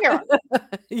lead singer.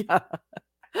 Yeah.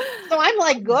 So I'm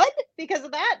like, good because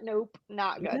of that? Nope,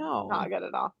 not good. No. Not good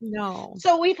at all. No.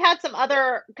 So we've had some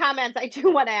other comments. I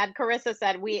do want to add, Carissa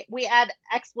said we add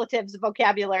expletives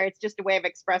vocabulary. It's just a way of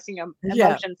expressing emotions.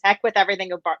 Yeah. Heck with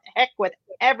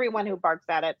everyone who barks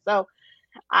at it. So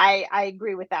I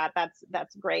agree with that.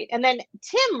 That's great. And then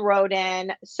Tim wrote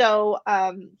in. So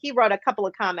he wrote a couple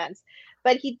of comments,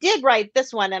 but he did write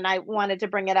this one, and I wanted to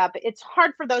bring it up. It's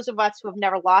hard for those of us who have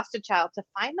never lost a child to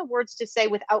find the words to say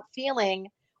without feeling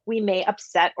we may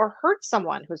upset or hurt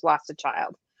someone who's lost a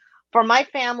child. For my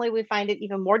family, we find it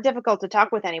even more difficult to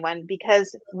talk with anyone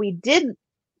because we did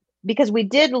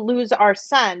lose our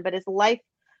son, but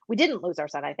we didn't lose our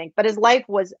son, I think, but his life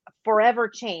was forever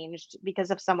changed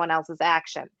because of someone else's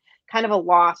action. Kind of a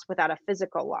loss without a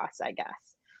physical loss, I guess.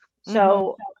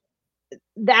 So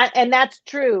that's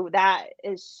true. That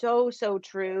is so, so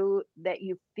true, that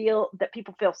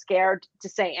people feel scared to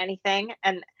say anything.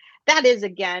 And that is,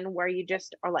 again, where you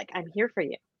just are like, I'm here for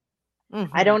you.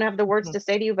 I don't have the words to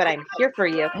say to you, but I'm here for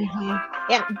you.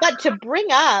 But to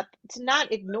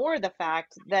not ignore the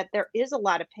fact that there is a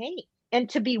lot of pain, and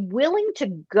to be willing to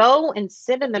go and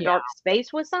sit in the dark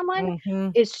space with someone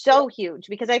is so huge,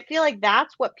 because I feel like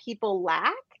that's what people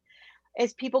lack.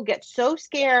 Is people get so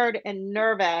scared and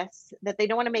nervous that they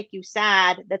don't want to make you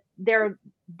sad, that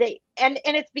and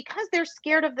it's because they're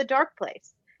scared of the dark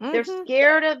place. They're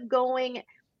scared of going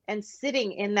and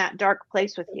sitting in that dark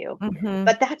place with you.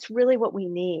 But that's really what we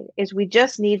need. We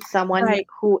just need someone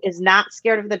who is not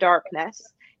scared of the darkness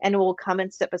and will come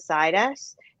and sit beside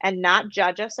us and not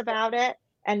judge us about it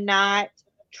and not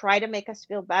try to make us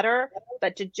feel better,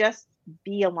 but to just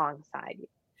be alongside you.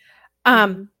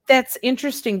 That's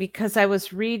interesting, because I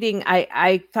was reading,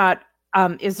 I thought,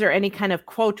 is there any kind of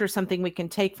quote or something we can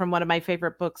take from one of my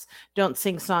favorite books, Don't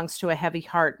Sing Songs to a Heavy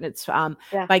Heart? And it's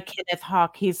by Kenneth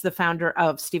Hawk. He's the founder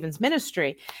of Stephen's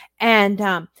Ministry. And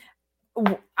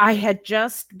I had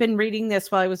just been reading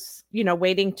this while I was,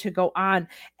 waiting to go on.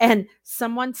 And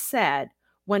someone said,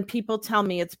 when people tell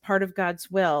me it's part of God's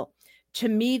will, to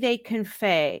me, they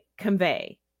convey,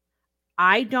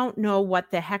 I don't know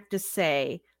what the heck to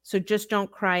say, so just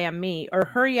don't cry on me, or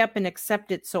hurry up and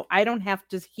accept it so I don't have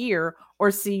to hear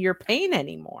or see your pain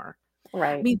anymore.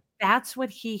 Right. I mean, that's what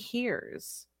he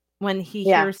hears when he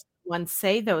hears someone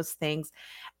say those things.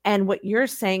 And what you're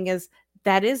saying is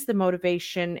that is the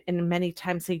motivation. And many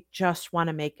times they just want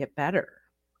to make it better.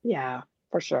 Yeah,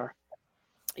 for sure.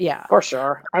 Yeah, for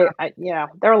sure. I there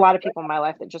are a lot of people in my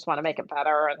life that just want to make it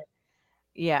better.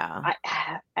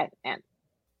 And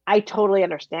I totally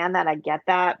understand that. I get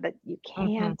that, but you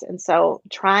can't. And so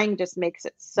trying just makes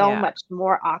it so much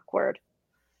more awkward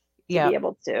to be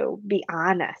able to be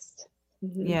honest.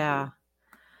 Yeah.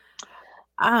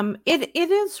 It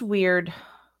is weird.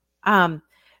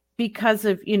 Because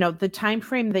of, the time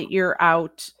frame that you're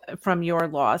out from your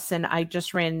loss. And I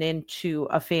just ran into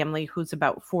a family who's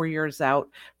about 4 years out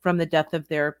from the death of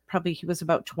he was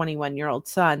about 21-year-old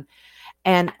son.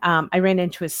 And I ran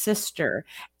into his sister.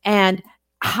 And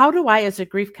how do I, as a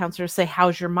grief counselor, say,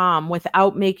 how's your mom,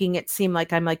 without making it seem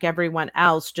like I'm like everyone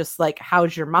else, just like,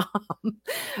 how's your mom?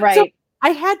 Right. So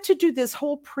I had to do this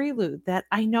whole prelude that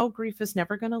I know grief is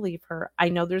never going to leave her. I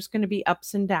know there's going to be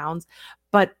ups and downs,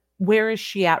 but where is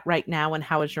she at right now? And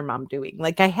how is your mom doing?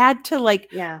 Like I had to like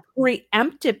Yeah.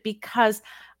 preempt it because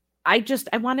I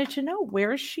wanted to know,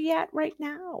 where is she at right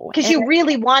now? Because you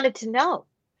really wanted to know.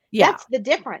 Yeah. That's the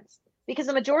difference. Because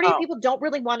the majority of Oh. people don't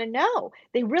really want to know.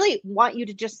 They really want you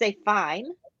to just say fine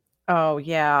Oh,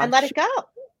 yeah. and let it go.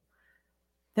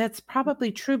 That's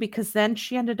probably true, because then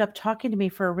she ended up talking to me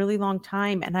for a really long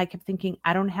time, and I kept thinking,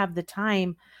 I don't have the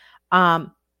time.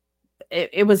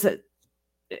 It was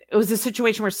a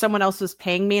situation where someone else was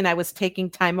paying me and I was taking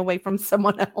time away from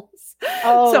someone else.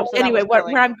 Oh, So so that anyway, was where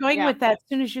silly. I'm going Yeah. with that, as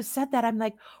soon as you said that, I'm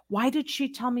like, why did she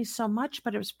tell me so much?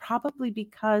 But it was probably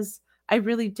because I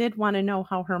really did want to know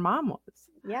how her mom was.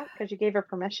 Yeah, because you gave her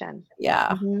permission.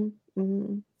 Yeah. So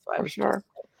So I for was sure.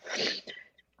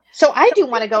 So I do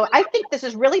want to go. I think this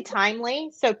is really timely.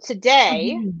 So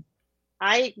today,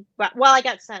 I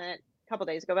got sent it a couple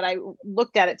days ago, but I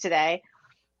looked at it today.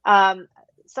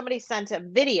 Somebody sent a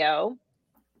video,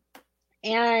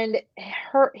 and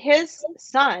his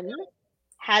son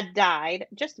had died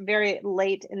just very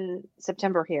late in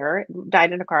September here,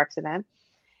 died in a car accident.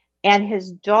 And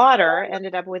his daughter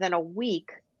ended up within a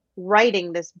week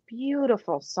writing this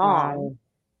beautiful song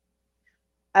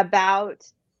about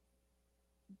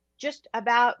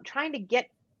trying to get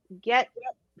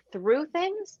through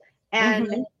things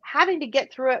and having to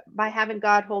get through it by having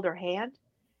God hold her hand.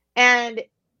 And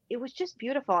it was just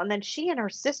beautiful. And then she and her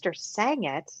sister sang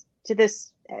it to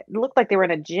this, it looked like they were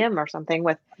in a gym or something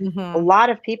with a lot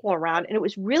of people around. And it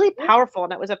was really powerful.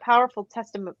 And it was a powerful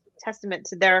testament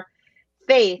to their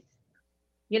faith,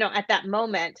 at that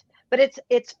moment. But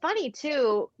it's funny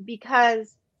too,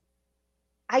 because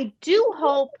I do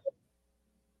hope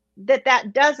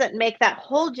that doesn't make that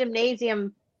whole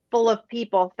gymnasium full of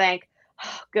people think,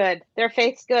 oh, good, their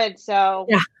faith's good, so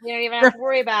you don't even have to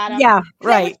worry about them. Yeah,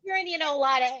 right. I was hearing, a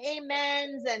lot of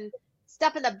amens and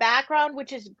stuff in the background,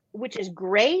 which is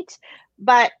great,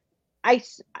 but I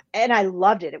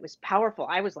loved it. It was powerful.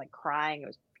 I was like crying. It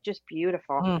was just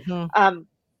beautiful.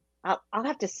 I'll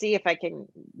have to see if I can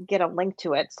get a link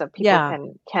to it so people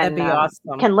that'd be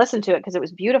awesome. can listen to it, because it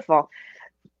was beautiful.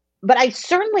 But I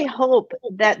certainly hope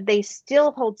that they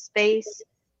still hold space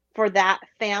for that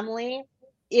family,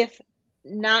 if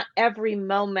not every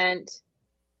moment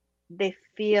they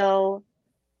feel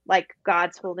like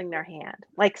God's holding their hand.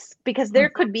 Because there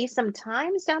could be some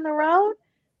times down the road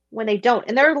when they don't.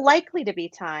 And there are likely to be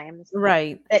times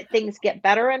that things get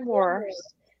better and worse.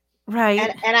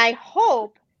 Right. And I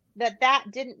hope that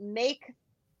didn't make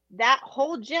that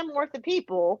whole gym worth of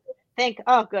people think,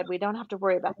 oh, good, we don't have to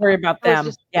worry about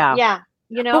them. Yeah.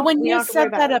 But when you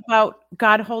said that about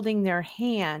God holding their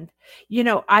hand,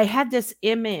 I had this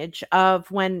image of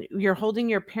when you're holding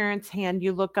your parents' hand,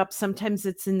 you look up, sometimes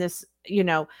it's in this,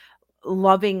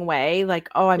 loving way, like,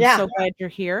 oh, I'm so glad you're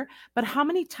here. But how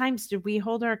many times did we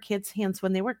hold our kids' hands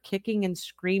when they were kicking and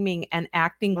screaming and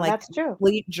acting like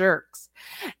complete jerks?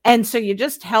 And so you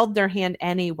just held their hand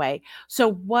anyway.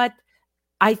 So what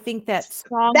I think that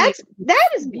song that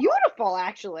is beautiful,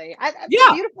 actually. That's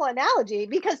a beautiful analogy,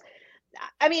 because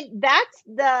I mean, that's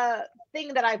the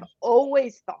thing that I've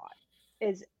always thought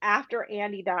is, after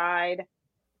Andy died,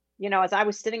 as I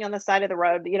was sitting on the side of the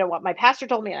road, what my pastor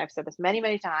told me, and I've said this many,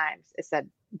 many times, is that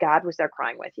God was there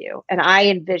crying with you. And I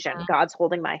envisioned God's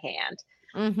holding my hand,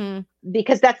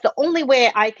 because that's the only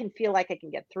way I can feel like I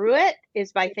can get through it,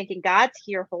 is by thinking God's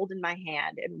here holding my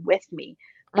hand and with me.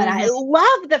 But I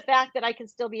love the fact that I can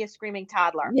still be a screaming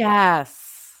toddler.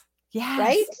 Yes.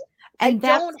 Right? And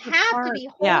I don't have to be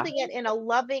holding it in a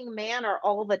loving manner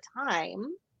all the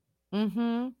time.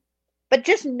 But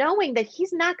just knowing that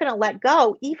he's not going to let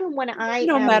go, even when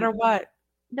no matter what.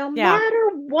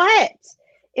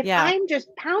 If I'm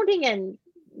just pounding and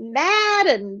mad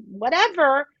and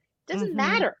whatever, doesn't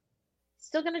matter.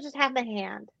 Still going to just have the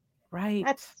hand. Right.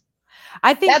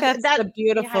 I think that's the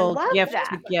beautiful gift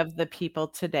to give the people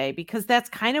today, because that's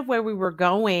kind of where we were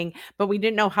going, but we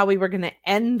didn't know how we were going to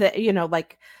end the,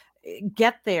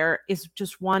 get there, is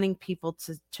just wanting people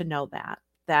to know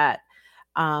that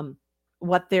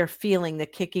what they're feeling, the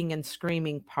kicking and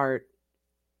screaming part,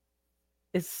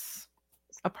 is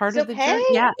a part of the journey.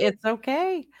 Yeah, it's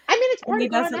okay. I mean, it's part of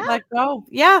growing up. He doesn't let go.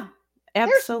 Yeah,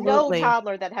 absolutely. There's no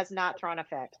toddler that has not thrown a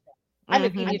fit. I'm a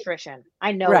pediatrician.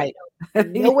 I know it. I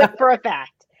know it for a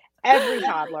fact. Every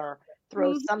toddler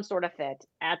throws some sort of fit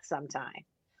at some time.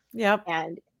 Yep.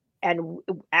 And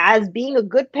as being a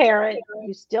good parent,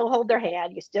 you still hold their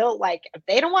hand. You still, if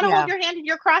they don't want to hold your hand and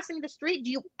you're crossing the street, do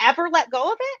you ever let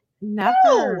go of it? Never.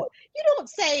 No. You don't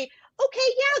say, okay,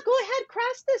 yeah, go ahead,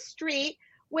 cross the street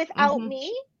without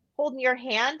me holding your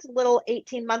hand, little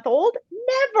 18-month-old?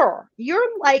 Never. You're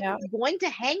like Yeah. going to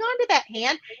hang on to that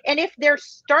hand. And if they're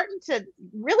starting to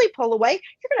really pull away,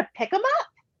 you're going to pick them up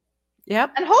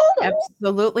Yep. and hold them.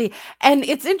 Absolutely. And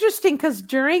it's interesting because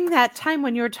during that time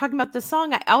when you were talking about the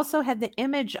song, I also had the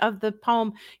image of the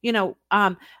poem,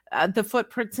 the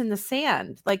footprints in the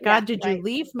sand. Like, Yeah, God, did right. you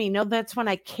leave me? No, that's when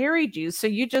I carried you. So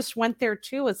you just went there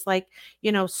too. It's like,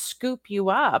 scoop you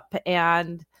up.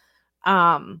 And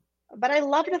But I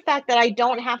love the fact that I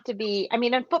don't have to be, I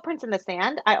mean, in Footprints in the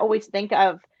Sand, I always think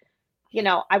of,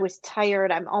 I was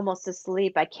tired, I'm almost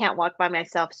asleep, I can't walk by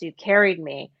myself, so you carried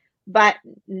me. But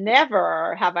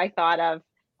never have I thought of,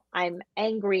 I'm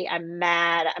angry, I'm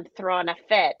mad, I'm throwing a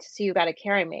fit, so you got to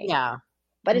carry me. yeah,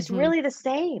 But it's mhm. really the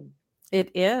same.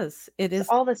 It is. It It's is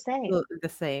all the same. absolutely the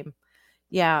same.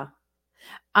 Yeah.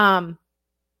 Um,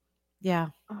 yeah.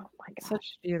 Oh my gosh.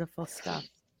 Such beautiful stuff.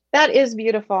 That is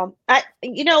beautiful.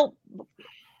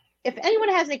 If anyone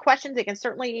has any questions, they can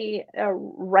certainly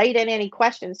write in any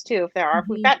questions too. If there are,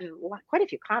 we've gotten quite a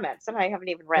few comments. Some I haven't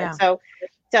even read. Yeah.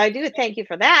 So I do thank you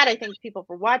for that. I thank people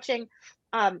for watching.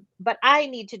 But I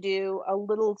need to do a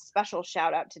little special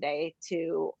shout out today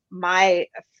to my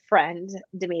friend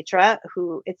Demetra,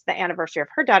 who it's the anniversary of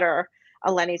her daughter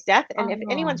Eleni's death. And if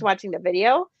anyone's watching the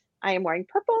video, I am wearing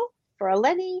purple for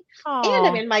Eleni, and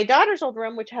I'm in my daughter's old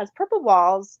room, which has purple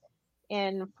walls.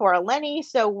 For Eleni,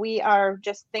 so we are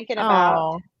just thinking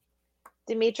about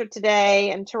Demetra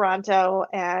today in Toronto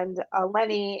and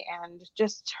Eleni, and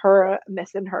just her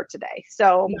missing her today.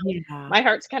 So my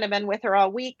heart's kind of been with her all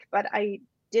week, but I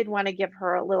did want to give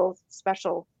her a little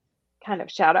special kind of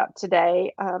shout out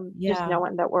today, just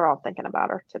knowing that we're all thinking about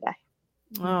her today.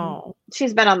 Oh,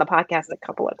 she's been on the podcast a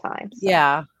couple of times. So.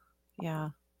 Yeah.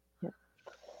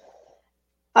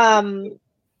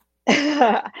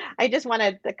 I just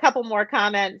wanted a couple more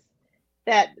comments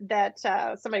that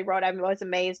somebody wrote. I was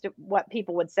amazed at what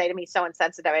people would say to me, so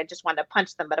insensitive. I just wanted to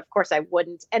punch them, but of course I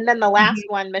wouldn't. And then the last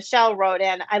one, Michelle wrote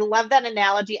in, I love that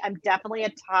analogy. I'm definitely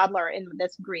a toddler in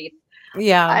this grief.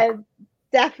 Yeah.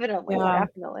 Definitely.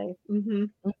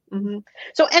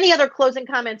 So any other closing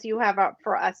comments you have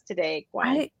for us today,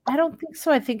 Gwen? I don't think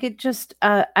so. I think it just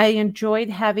I enjoyed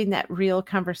having that real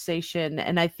conversation,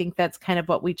 and I think that's kind of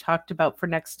what we talked about for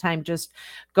next time, just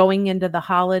going into the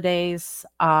holidays,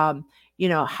 how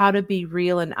to be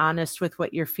real and honest with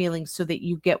what you're feeling so that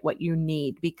you get what you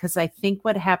need. Because I think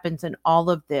what happens in all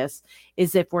of this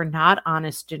is if we're not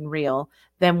honest and real,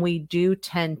 then we do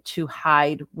tend to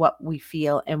hide what we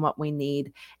feel and what we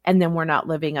need. And then we're not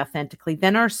living authentically.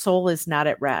 Then our soul is not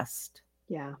at rest.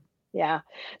 Yeah.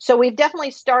 So we've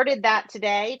definitely started that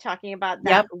today, talking about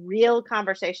that real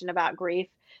conversation about grief.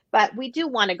 But we do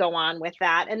want to go on with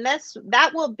that. And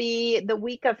that will be the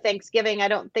week of Thanksgiving. I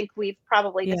don't think we've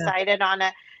probably decided on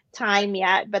a time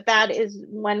yet, but that is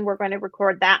when we're going to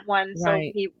record that one. So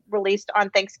it'll be released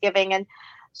on Thanksgiving. And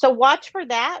so watch for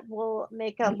that. We'll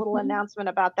make a little announcement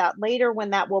about that later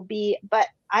when that will be. But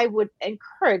I would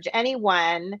encourage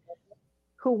anyone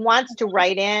who wants to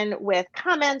write in with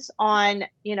comments on,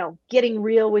 getting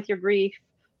real with your grief,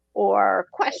 or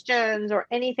questions or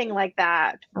anything like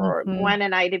that for Gwen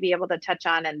and I to be able to touch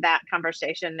on in that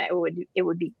conversation. It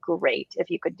would be great if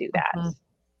you could do that.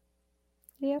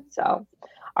 Yeah. So,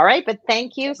 all right. But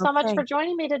thank you so much for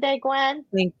joining me today, Gwen.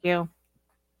 Thank you.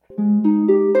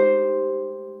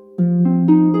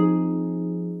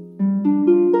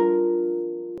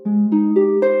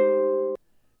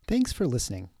 Thanks for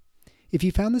listening. If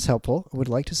you found this helpful or would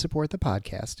like to support the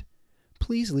podcast,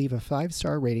 please leave a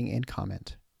 5-star rating and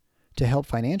comment. To help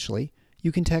financially,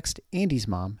 you can text Andy's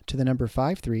Mom to the number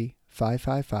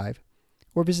 53555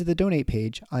 or visit the donate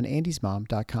page on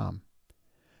andysmom.com.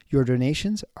 Your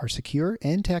donations are secure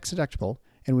and tax deductible,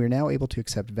 and we are now able to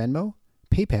accept Venmo,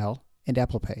 PayPal, and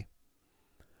Apple Pay.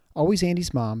 Always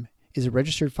Andy's Mom is a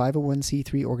registered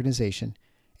 501c3 organization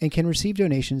and can receive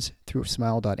donations through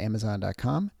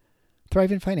smile.amazon.com,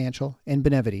 Thrivent Financial, and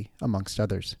Benevity, amongst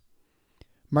others.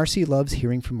 Marcy loves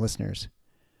hearing from listeners.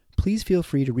 Please feel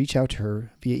free to reach out to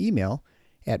her via email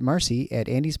at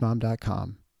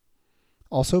marcy@andysmom.com.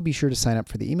 Also, be sure to sign up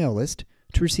for the email list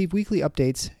to receive weekly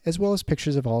updates as well as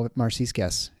pictures of all of Marcy's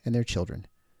guests and their children.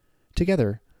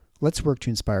 Together, let's work to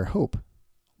inspire hope,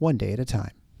 one day at a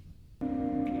time.